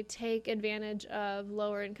overpriced, and they take advantage of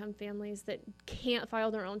lower income families that can't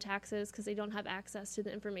file their own taxes because they don't have access to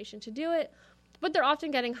the information to do it. But they're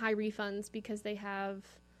often getting high refunds because they have,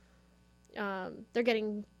 they're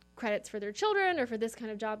getting credits for their children or for this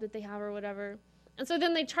kind of job that they have or whatever. And so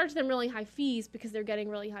then they charge them really high fees because they're getting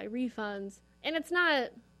really high refunds. And it's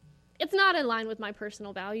not in line with my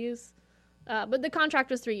personal values. But the contract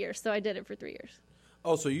was 3 years, so I did it for 3 years.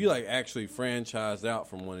 Oh, so you like actually franchised out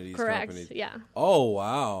from one of these companies? Correct, yeah. Oh,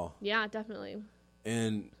 wow. Yeah, definitely.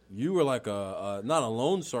 And you were like not a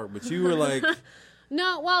loan shark, but you were like...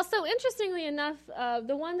 No, well, so interestingly enough,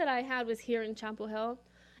 the one that I had was here in Chapel Hill.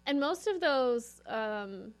 And most of those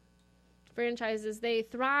franchises, they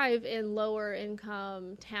thrive in lower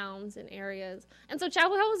income towns and areas. And so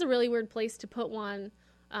Chapel Hill was a really weird place to put one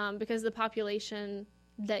because the population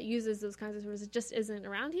that uses those kinds of services just isn't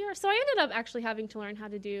around here. So I ended up actually having to learn how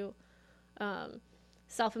to do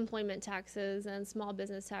self-employment taxes and small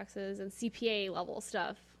business taxes and CPA level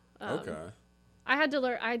stuff. Okay. I had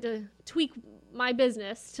to tweak my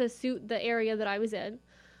business to suit the area that I was in,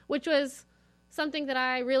 which was something that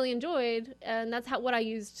I really enjoyed, and that's what I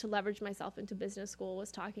used to leverage myself into business school, was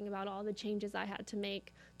talking about all the changes I had to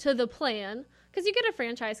make to the plan. Because you get a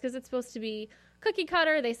franchise because it's supposed to be cookie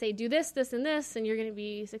cutter. They say do this, this, and this, and you're going to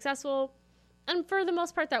be successful. And for the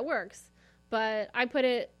most part, that works. But I put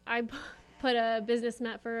a business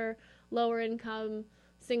meant for lower income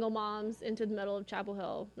single moms into the middle of Chapel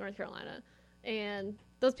Hill, North Carolina. And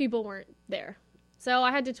those people weren't there. So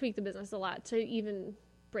I had to tweak the business a lot to even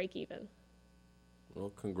break even.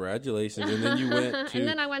 Well, congratulations. And then you went to... And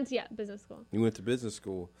then I went to, business school. You went to business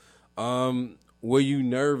school. Were you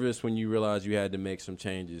nervous when you realized you had to make some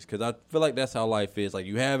changes? Because I feel like that's how life is. Like,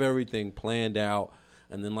 you have everything planned out,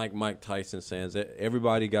 and then like Mike Tyson says,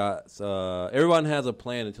 everyone has a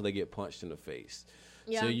plan until they get punched in the face.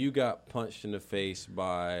 Yeah. So you got punched in the face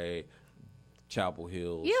by Chapel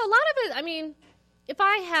Hills. Yeah, a lot of it, I mean, if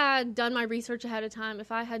I had done my research ahead of time,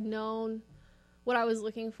 if I had known what I was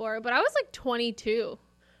looking for, but I was like 22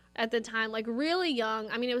 at the time, like really young.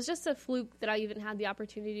 I mean, it was just a fluke that I even had the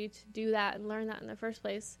opportunity to do that and learn that in the first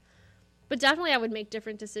place. But definitely I would make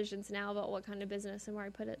different decisions now about what kind of business and where I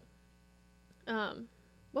put it.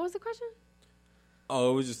 What was the question?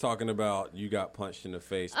 Oh, it was just talking about you got punched in the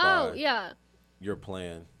face by your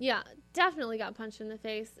plan. Yeah, definitely got punched in the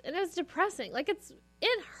face. And it was depressing. Like,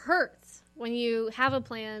 it hurts when you have a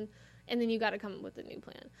plan and then you got to come up with a new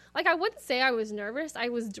plan. Like, I wouldn't say I was nervous. I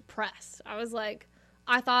was depressed. I was like,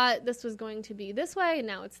 I thought this was going to be this way, and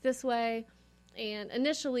now it's this way. And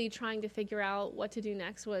initially trying to figure out what to do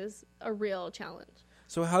next was a real challenge.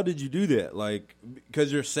 So how did you do that? Like,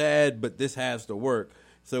 because you're sad, but this has to work.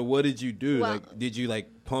 So what did you do? Well, like, did you,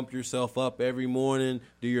 like, pump yourself up every morning,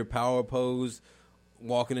 do your power pose,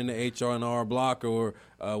 walking into H&R Block or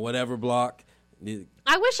whatever block?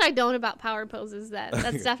 I wish I'd known about power poses then.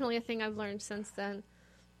 That's definitely a thing I've learned since then.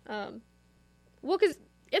 Well, because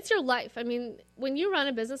it's your life. I mean, when you run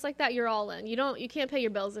a business like that, you're all in. You can't pay your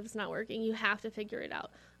bills if it's not working. You have to figure it out.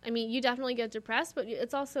 I mean, you definitely get depressed, but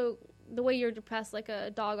it's also the way you're depressed like a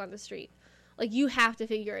dog on the street. Like, you have to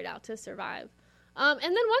figure it out to survive. And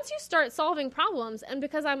then once you start solving problems, and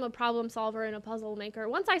because I'm a problem solver and a puzzle maker,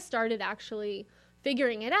 once I started actually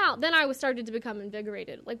figuring it out, then I started to become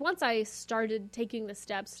invigorated. Like, once I started taking the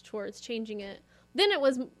steps towards changing it, then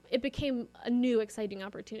it became a new exciting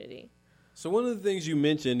opportunity. So one of the things you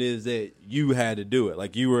mentioned is that you had to do it.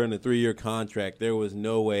 Like, you were in a 3-year contract. There was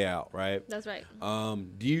no way out, right? That's right.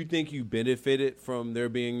 Do you think you benefited from there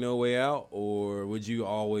being no way out, or would you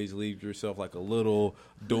always leave yourself like a little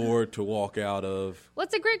door to walk out of? Well,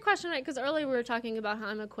 it's a great question, right? Because earlier we were talking about how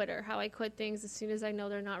I'm a quitter, how I quit things as soon as I know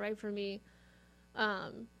they're not right for me.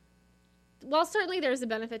 while certainly there's a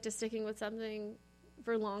benefit to sticking with something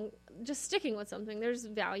for long, just sticking with something, there's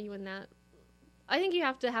value in that. I think you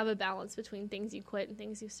have to have a balance between things you quit and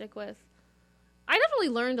things you stick with. I definitely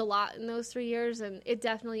learned a lot in those 3 years, and it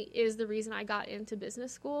definitely is the reason I got into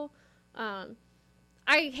business school. I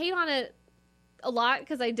hate on it a lot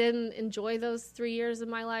because I didn't enjoy those 3 years of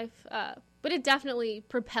my life, but it definitely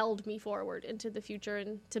propelled me forward into the future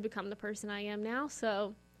and to become the person I am now.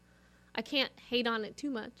 So I can't hate on it too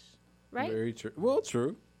much, right? Very true. Well,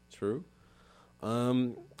 true.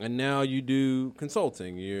 And now you do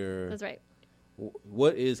consulting. That's right.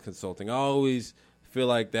 What is consulting? I always feel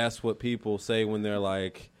like that's what people say when they're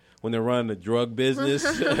running a drug business,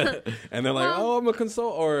 and they're like, "Oh, I'm a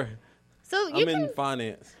consultant," or "I'm in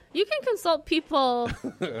finance." You can consult people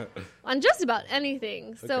on just about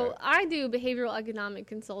anything. So Okay. I do behavioral economic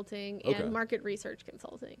consulting and market research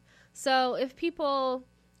consulting. So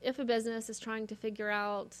if a business is trying to figure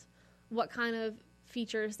out what kind of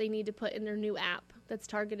features they need to put in their new app that's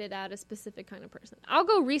targeted at a specific kind of person, I'll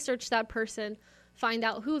go research that person, find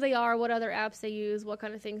out who they are, what other apps they use, what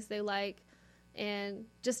kind of things they like, and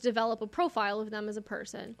just develop a profile of them as a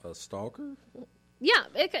person. A stalker? Yeah,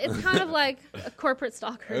 it's kind of like a corporate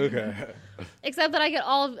stalker. Okay. Except that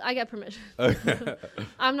I get permission. Okay.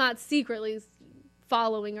 I'm not secretly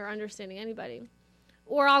following or understanding anybody.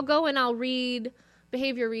 Or I'll go and I'll read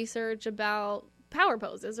behavior research about power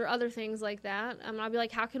poses or other things like that. I'll be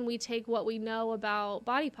like, how can we take what we know about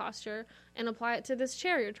body posture and apply it to this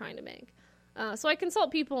chair you're trying to make? So I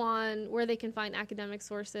consult people on where they can find academic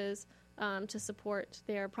sources to support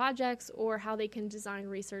their projects, or how they can design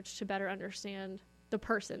research to better understand the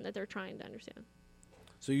person that they're trying to understand.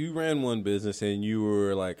 So you ran one business and you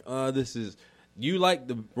were like, you liked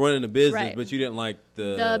running the business, Right. but you didn't like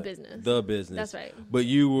The business. The business. That's right.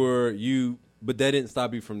 But that didn't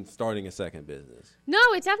stop you from starting a second business. No,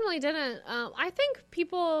 it definitely didn't. I think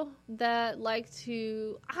people that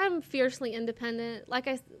I'm fiercely independent. Like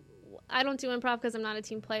I don't do improv because I'm not a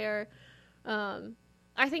team player.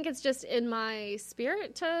 I think it's just in my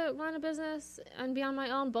spirit to run a business and be on my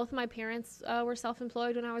own. Both of my parents were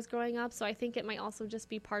self-employed when I was growing up, so I think it might also just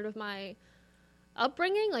be part of my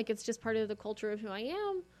upbringing. Like, it's just part of the culture of who I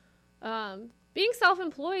am. Being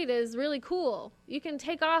self-employed is really cool. You can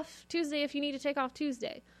take off Tuesday if you need to take off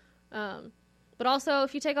Tuesday. But also,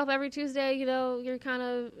 if you take off every Tuesday, you're kind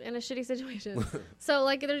of in a shitty situation. So,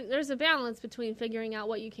 like, there's a balance between figuring out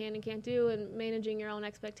what you can and can't do and managing your own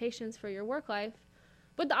expectations for your work life.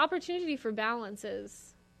 But the opportunity for balance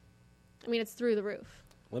it's through the roof.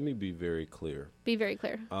 Let me be very clear. Be very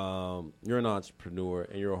clear. You're an entrepreneur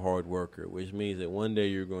and you're a hard worker, which means that one day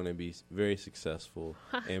you're going to be very successful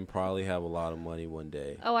and probably have a lot of money one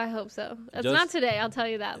day. Oh, I hope so. It's not today, I'll tell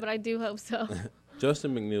you that, but I do hope so.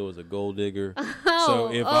 Justin McNeil is a gold digger. Oh,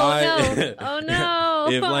 so if no.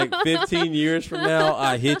 if like 15 years from now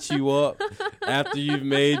I hit you up after you've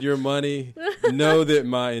made your money, know that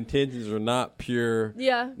my intentions are not pure.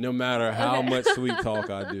 Yeah. No matter how much sweet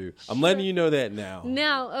talk I do. I'm letting you know that now.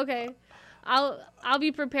 Now, okay. I'll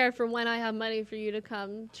be prepared for when I have money for you to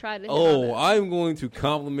come try to hit Oh, on it. I'm going to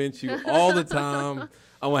compliment you all the time.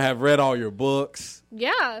 I'm going to have read all your books.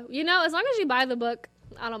 Yeah. As long as you buy the book,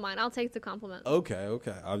 I don't mind. I'll take the compliment. Okay.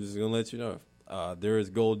 I'm just going to let you know. There is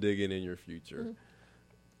gold digging in your future. Mm-hmm.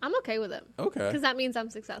 I'm okay with it. Okay. Because that means I'm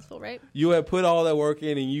successful, right? You have put all that work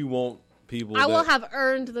in and you want people I will have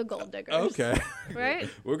earned the gold diggers. Okay. Right?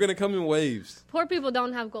 We're going to come in waves. Poor people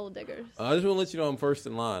don't have gold diggers. I just want to let you know I'm first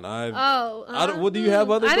in line. What do you have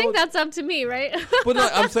other I think gold? that's up to me, right? But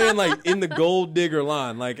I'm saying like in the gold digger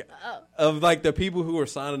line, like of like the people who are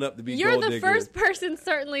signing up to be You're gold the diggers. first person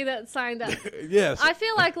certainly that signed up. Yes. I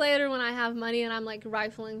feel like later when I have money and I'm like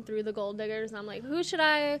rifling through the gold diggers and I'm like, who should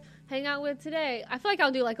I hang out with today? I feel like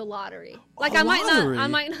I'll do like a lottery. Like I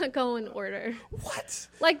might not go in order. What?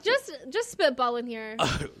 Like just spitballing here.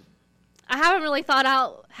 I haven't really thought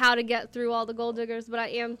out how to get through all the gold diggers, but I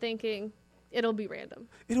am thinking it'll be random.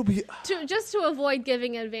 It'll be to avoid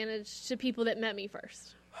giving advantage to people that met me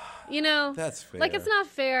first. That's fair. Like, it's not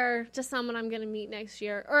fair to someone I'm going to meet next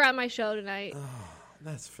year or at my show tonight.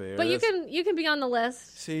 That's fair. But you can be on the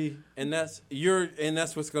list. See, and that's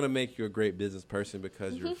what's going to make you a great business person,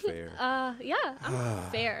 because you're fair. Yeah,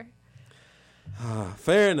 I'm fair.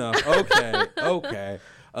 Fair enough. Okay.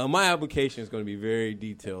 My application is going to be very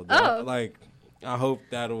detailed. Oh. I hope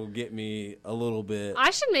that'll get me a little bit. I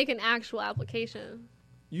should make an actual application.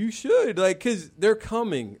 You should, because they're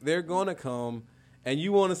coming. They're going to come, and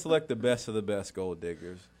you want to select the best of the best gold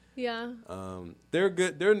diggers. Yeah. They're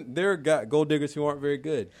good. They're gold diggers who aren't very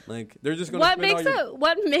good. Like they're just going to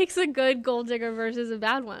what makes a good gold digger versus a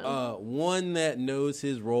bad one? One that knows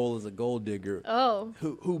his role as a gold digger. Oh.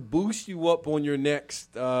 Who boosts you up on your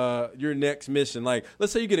next mission. Like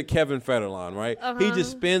let's say you get a Kevin Federline, right? He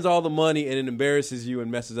just spends all the money and it embarrasses you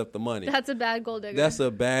and messes up the money. That's a bad gold digger. That's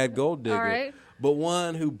a bad gold digger. All right. But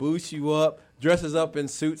one who boosts you up, dresses up in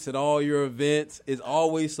suits at all your events, is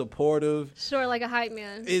always supportive. Sure, like a hype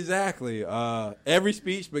man. Exactly. Every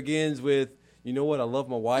speech begins with, you know what, I love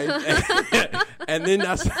my wife. And then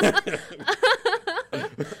that's...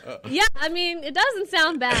 Yeah, I mean, it doesn't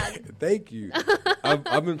sound bad. Thank you.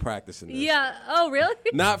 I've been practicing this. Yeah. Oh, really?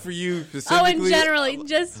 Not for you specifically. Oh, and generally,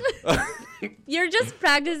 just... You're just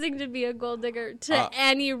practicing to be a gold digger to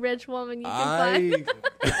any rich woman you can find.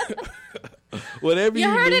 Whatever you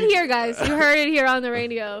heard need. it here, guys. You heard it here on the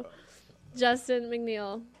radio. Justin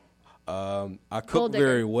McNeil. I cook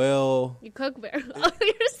very well. You cook very well.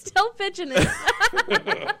 You're still pitching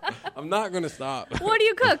it. I'm not going to stop. What do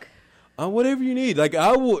you cook? Whatever you need. Like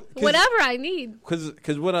I will. Whatever I need.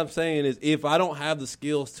 Because what I'm saying is, if I don't have the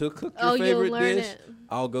skills to cook your favorite dish,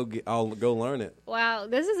 I'll go learn it. Wow,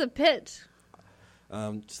 this is a pitch.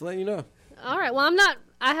 Just letting you know. All right. Well,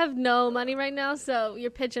 I have no money right now, so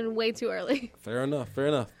you're pitching way too early. Fair enough.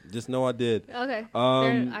 Just know I did. Okay.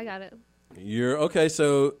 I got it.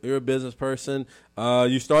 So you're a business person.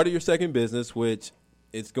 You started your second business, which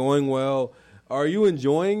it's going well. Are you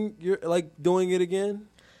enjoying doing it again?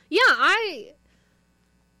 Yeah,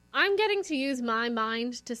 I'm getting to use my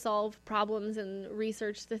mind to solve problems and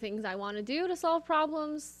research the things I want to do to solve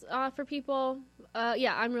problems for people.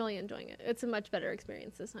 Yeah, I'm really enjoying it. It's a much better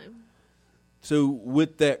experience this time. So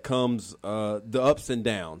with that comes the ups and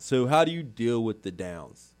downs. So how do you deal with the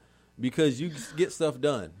downs? Because you get stuff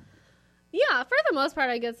done. Yeah, for the most part,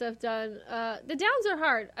 I get stuff done. The downs are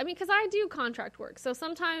hard. I mean, because I do contract work. So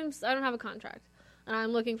sometimes I don't have a contract, and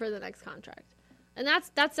I'm looking for the next contract. And that's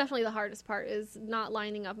definitely the hardest part, is not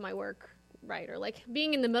lining up my work right, or like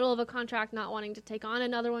being in the middle of a contract, not wanting to take on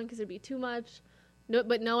another one because it'd be too much,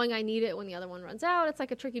 but knowing I need it when the other one runs out. It's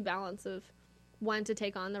like a tricky balance of when to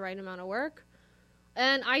take on the right amount of work.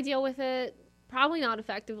 And I deal with it probably not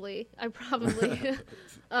effectively.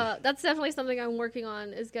 That's definitely something I'm working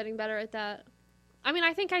on, is getting better at that. I mean,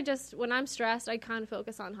 I think when I'm stressed, I kind of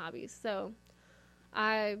focus on hobbies. So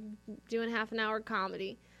I'm doing half an hour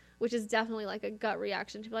comedy, which is definitely like a gut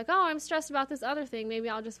reaction to be like, oh, I'm stressed about this other thing. Maybe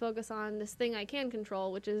I'll just focus on this thing I can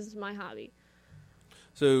control, which is my hobby.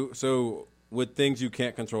 So with things you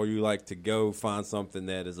can't control, you like to go find something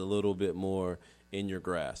that is a little bit more in your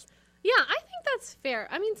grasp. Yeah, I think that's fair.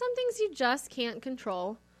 I mean, some things you just can't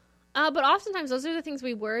control. But oftentimes those are the things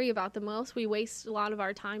we worry about the most. We waste a lot of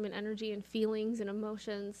our time and energy and feelings and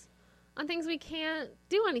emotions on things we can't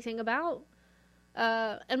do anything about.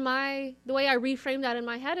 And the way I reframe that in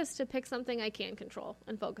my head is to pick something I can control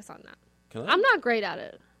and focus on that. I'm not great at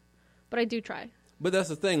it, but I do try. But that's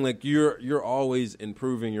the thing. Like you're always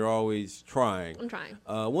improving. You're always trying. I'm trying.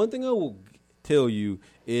 One thing I will tell you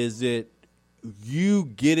is that you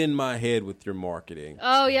get in my head with your marketing.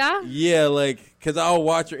 Oh, yeah? Yeah, because I'll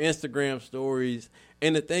watch your Instagram stories,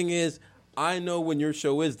 and the thing is, I know when your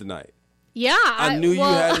show is tonight. Yeah. I knew you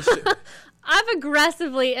had a show. I've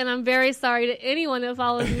aggressively, and I'm very sorry to anyone that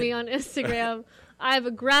follows me on Instagram, I've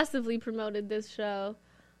aggressively promoted this show,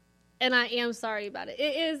 and I am sorry about it.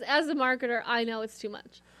 It is, as a marketer, I know it's too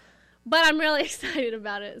much. But I'm really excited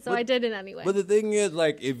about it, so I did it anyway. But the thing is,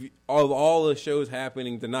 if of all the shows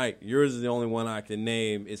happening tonight, yours is the only one I can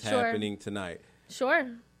name is happening tonight. Sure.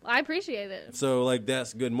 I appreciate it. So,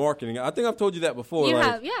 that's good marketing. I think I've told you that before. You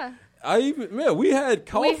have, yeah. We had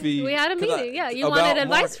coffee. We had a meeting, yeah. You wanted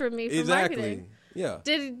advice from me for marketing. Yeah.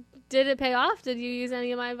 Did it pay off? Did you use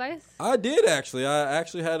any of my advice? I did, actually. I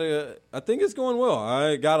actually had I think it's going well.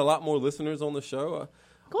 I got a lot more listeners on the show.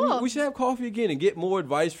 Cool. We should have coffee again and get more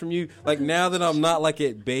advice from you. Now that I'm not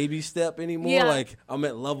at baby step anymore, I'm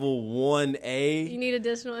at level 1A. You need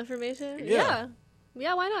additional information? Yeah.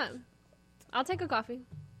 Yeah, why not? I'll take a coffee.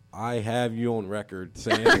 I have you on record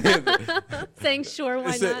saying saying sure,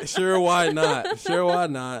 why not? Sure, why not? Sure, why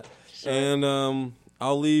not? Sure. And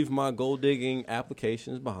I'll leave my gold digging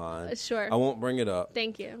applications behind. Sure. I won't bring it up.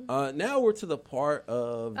 Thank you. Now we're to the part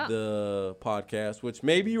of the podcast, which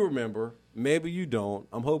maybe you remember, maybe you don't.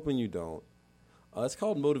 I'm hoping you don't. It's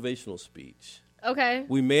called motivational speech. Okay.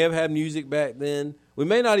 We may have had music back then. We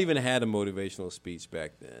may not even had a motivational speech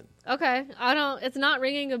back then. Okay. It's not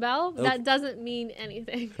ringing a bell. Okay. That doesn't mean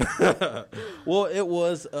anything. Well, it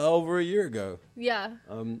was over a year ago. Yeah.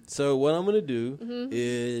 So what I'm going to do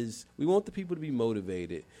is we want the people to be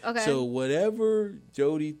motivated. Okay. So whatever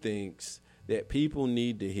Jody thinks that people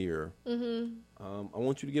need to hear, I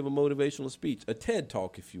want you to give a motivational speech, a TED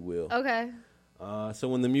Talk, if you will. Okay. So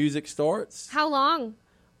when the music starts, How long?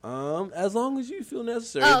 as long as you feel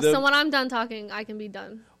necessary. Oh, so when I'm done talking, I can be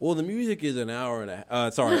done. Well, the music is an hour and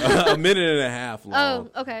a minute and a half long.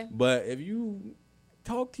 Oh, okay. But if you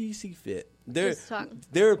talk till you see fit, Just talk.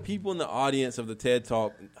 there are people in the audience of the TED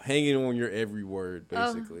Talk hanging on your every word,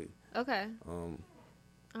 basically. Okay. All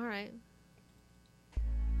right.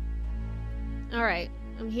 All right.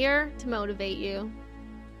 I'm here to motivate you.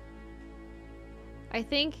 I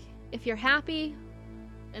think if you're happy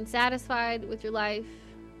and satisfied with your life,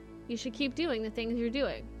 you should keep doing the things you're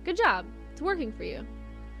doing. Good job. It's working for you.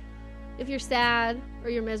 If you're sad or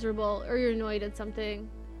you're miserable or you're annoyed at something,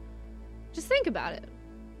 just think about it.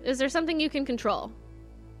 Is there something you can control?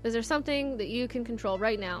 Is there something that you can control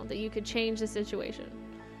right now that you could change the situation?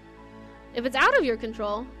 If it's out of your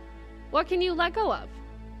control, what can you let go of?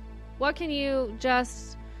 What can you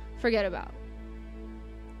just forget about?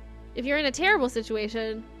 If you're in a terrible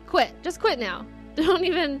situation, quit. Just quit now. Don't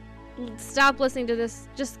even stop listening to this.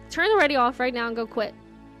 Just turn the radio off right now and go quit.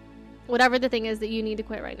 Whatever the thing is that you need to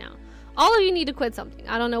quit right now. All of you need to quit something.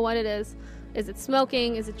 I don't know what it is. Is it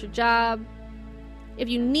smoking? Is it your job? If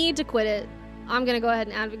you need to quit it, I'm going to go ahead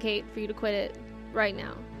and advocate for you to quit it right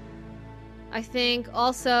now. I think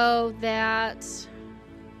also that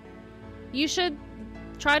you should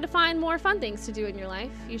try to find more fun things to do in your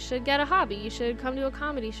life. You should get a hobby. You should come to a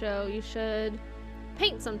comedy show. You should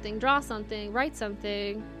paint something, draw something, write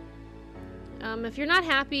something. If you're not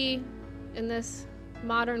happy in this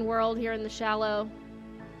modern world here in the shallow,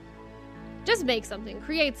 just make something,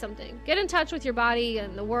 create something. Get in touch with your body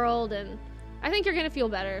and the world, and I think you're going to feel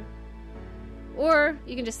better. Or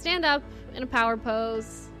you can just stand up in a power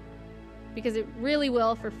pose, because it really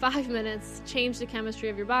will, for 5 minutes, change the chemistry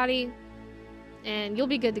of your body, and you'll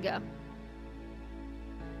be good to go.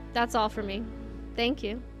 That's all for me. Thank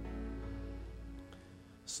you.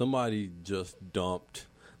 Somebody just dumped.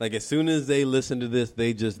 Like, as soon as they listen to this,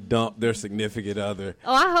 they just dump their significant other.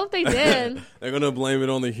 Oh, I hope they did. They're going to blame it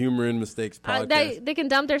on the Humor and Mistakes podcast. They can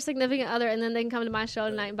dump their significant other, and then they can come to my show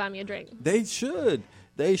tonight and buy me a drink. They should.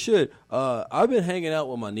 They should. I've been hanging out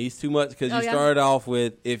with my niece too much because you yeah? started off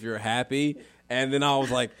with, if you're happy, and then I was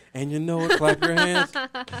like, and you know what, clap your hands.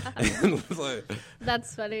 And it was like,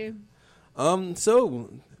 that's funny. So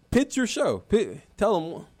pitch your show. Tell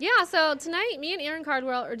them. Yeah, so tonight, me and Aaron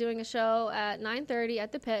Cardwell are doing a show at 9:30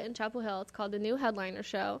 at the Pit in Chapel Hill. It's called The New Headliner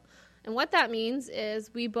Show. And what that means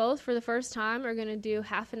is we both, for the first time, are going to do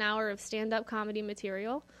half an hour of stand-up comedy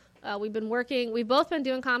material. We've both been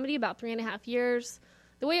doing comedy about 3.5 years.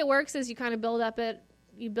 The way it works is you kind of build up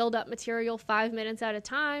material 5 minutes at a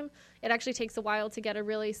time. It actually takes a while to get a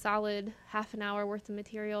really solid half an hour worth of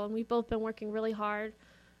material, and we've both been working really hard.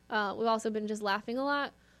 We've also been just laughing a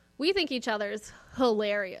lot. We think each other's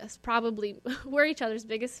hilarious. Probably we're each other's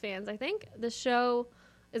biggest fans. I think the show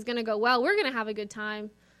is going to go well. We're going to have a good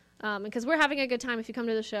time, because we're having a good time. If you come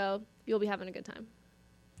to the show, you'll be having a good time.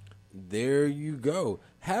 There you go.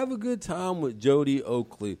 Have a good time with Jody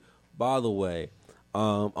Oakley. By the way,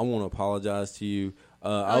 I want to apologize to you.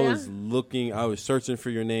 I was searching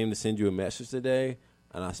for your name to send you a message today,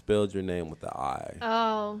 and I spelled your name with the I.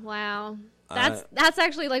 Oh, wow. That's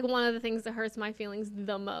actually like one of the things that hurts my feelings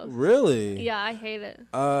the most. Really? Yeah, I hate it.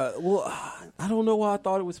 Well, I don't know why I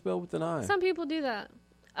thought it was spelled with an I. Some people do that.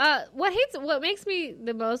 What makes me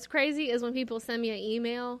the most crazy is when people send me an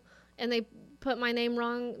email and they put my name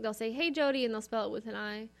wrong. They'll say, "Hey Jody," and they'll spell it with an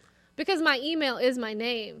I. Because my email is my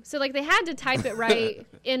name. So, like, they had to type it right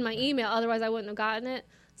in my email. Otherwise, I wouldn't have gotten it.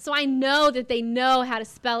 So I know that they know how to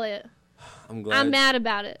spell it. I'm mad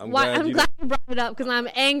about it. I'm glad you brought it up, because I'm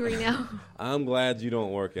angry now. I'm glad you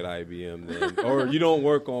don't work at IBM then. Or you don't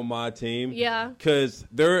work on my team. Yeah. Because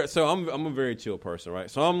I'm a very chill person, right?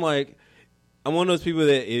 So I'm like, I'm one of those people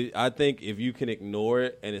that I think if you can ignore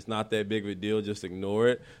it and it's not that big of a deal, just ignore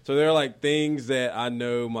it. So there are like things that I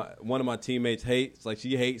know one of my teammates hates. Like,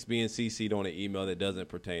 she hates being CC'd on an email that doesn't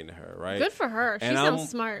pertain to her, right? Good for her. She sounds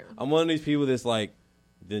smart. I'm one of these people that's like,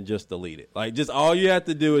 then just delete it. Like, just all you have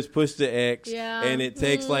to do is push the X, and it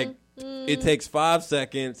takes it takes 5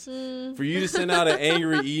 seconds for you to send out an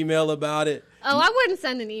angry email about it. Oh, I wouldn't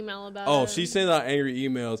send an email about it. Oh, she sends out angry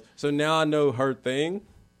emails. So now I know her thing.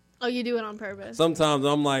 Oh, you do it on purpose. Sometimes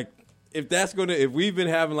I'm like, if we've been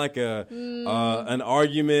having like an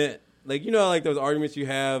argument, like, you know, like those arguments you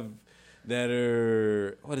have that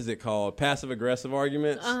are, what is it called? Passive aggressive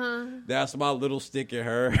arguments. That's my little stick at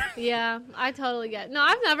her. Yeah, I totally get it. No,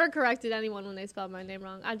 I've never corrected anyone when they spelled my name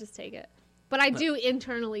wrong. I just take it. But I do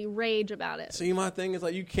internally rage about it. See, my thing is,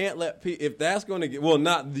 like, you can't let people, if that's going to get, well,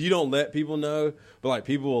 not, you don't let people know, but, like,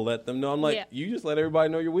 people will let them know. I'm like, you just let everybody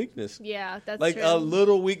know your weakness. Yeah, that's like true. A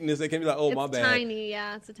little weakness, they can be like, oh, my bad. Tiny,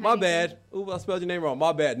 yeah, it's a tiny my bad. thing. Ooh, I spelled your name wrong.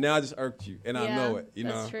 My bad. Now I just irked you, and I know it. You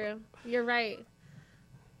know, that's true. You're right.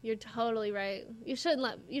 You're totally right. You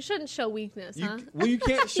shouldn't show weakness, huh? Well, you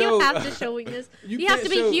can't show. You have to show weakness. You have to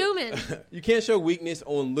be human. You can't show weakness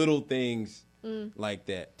on little things like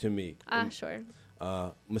that. To me, sure.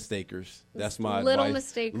 Mistakers. That's my little advice.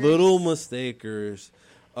 mistakers. Little mistakers.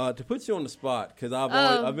 To put you on the spot, because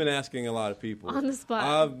I've been asking a lot of people on the spot.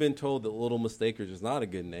 I've been told that Little Mistakers is not a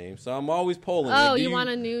good name, so I'm always polling. Oh, like, you want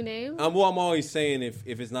a new name? I'm always saying if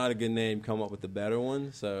it's not a good name, come up with a better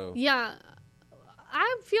one. So yeah.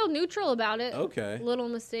 I feel neutral about it. Okay. Little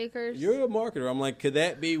Mistakers. You're a marketer. I'm like, could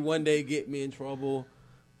that be one day get me in trouble?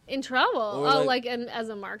 In trouble? Or like as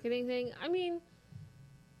a marketing thing? I mean,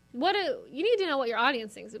 you need to know what your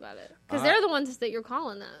audience thinks about it. Because they're the ones that you're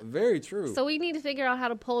calling that. Very true. So we need to figure out how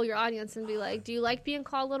to poll your audience and be like, do you like being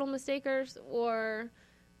called Little Mistakers? Or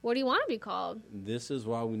what do you want to be called? This is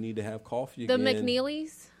why we need to have coffee again. The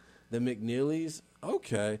McNeelys? The McNeelys?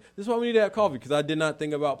 Okay. This is why we need to have coffee, because I did not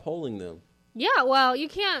think about polling them. Yeah, well, you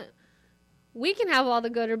can't. We can have all the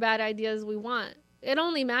good or bad ideas we want. It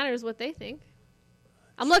only matters what they think.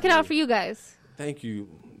 I'm looking out for you guys. Thank you.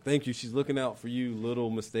 She's looking out for you, Little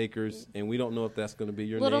Mistakers, and we don't know if that's going to be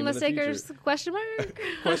your Little name in the future. Mistakers, question mark?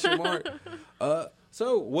 Question mark.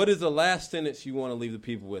 So what is the last sentence you want to leave the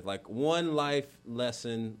people with? Like one life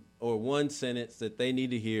lesson or one sentence that they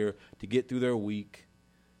need to hear to get through their week.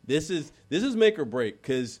 This is make or break,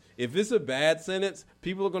 because if it's a bad sentence,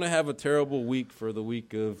 people are going to have a terrible week for the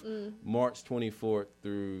week of March 24th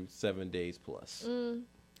through 7 days plus.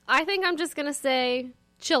 I think I'm just going to say,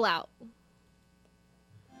 chill out.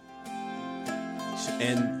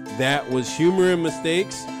 And that was Humor and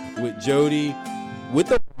Mistakes with Jody with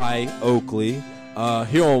the Y Oakley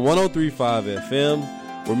here on 103.5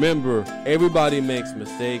 FM. Remember, everybody makes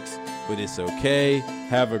mistakes, but it's okay.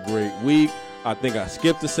 Have a great week. I think I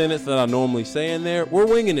skipped a sentence that I normally say in there. We're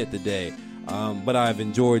winging it today. But I've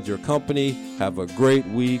enjoyed your company. Have a great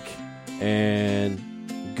week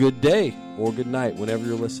and good day or good night whenever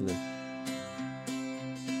you're listening.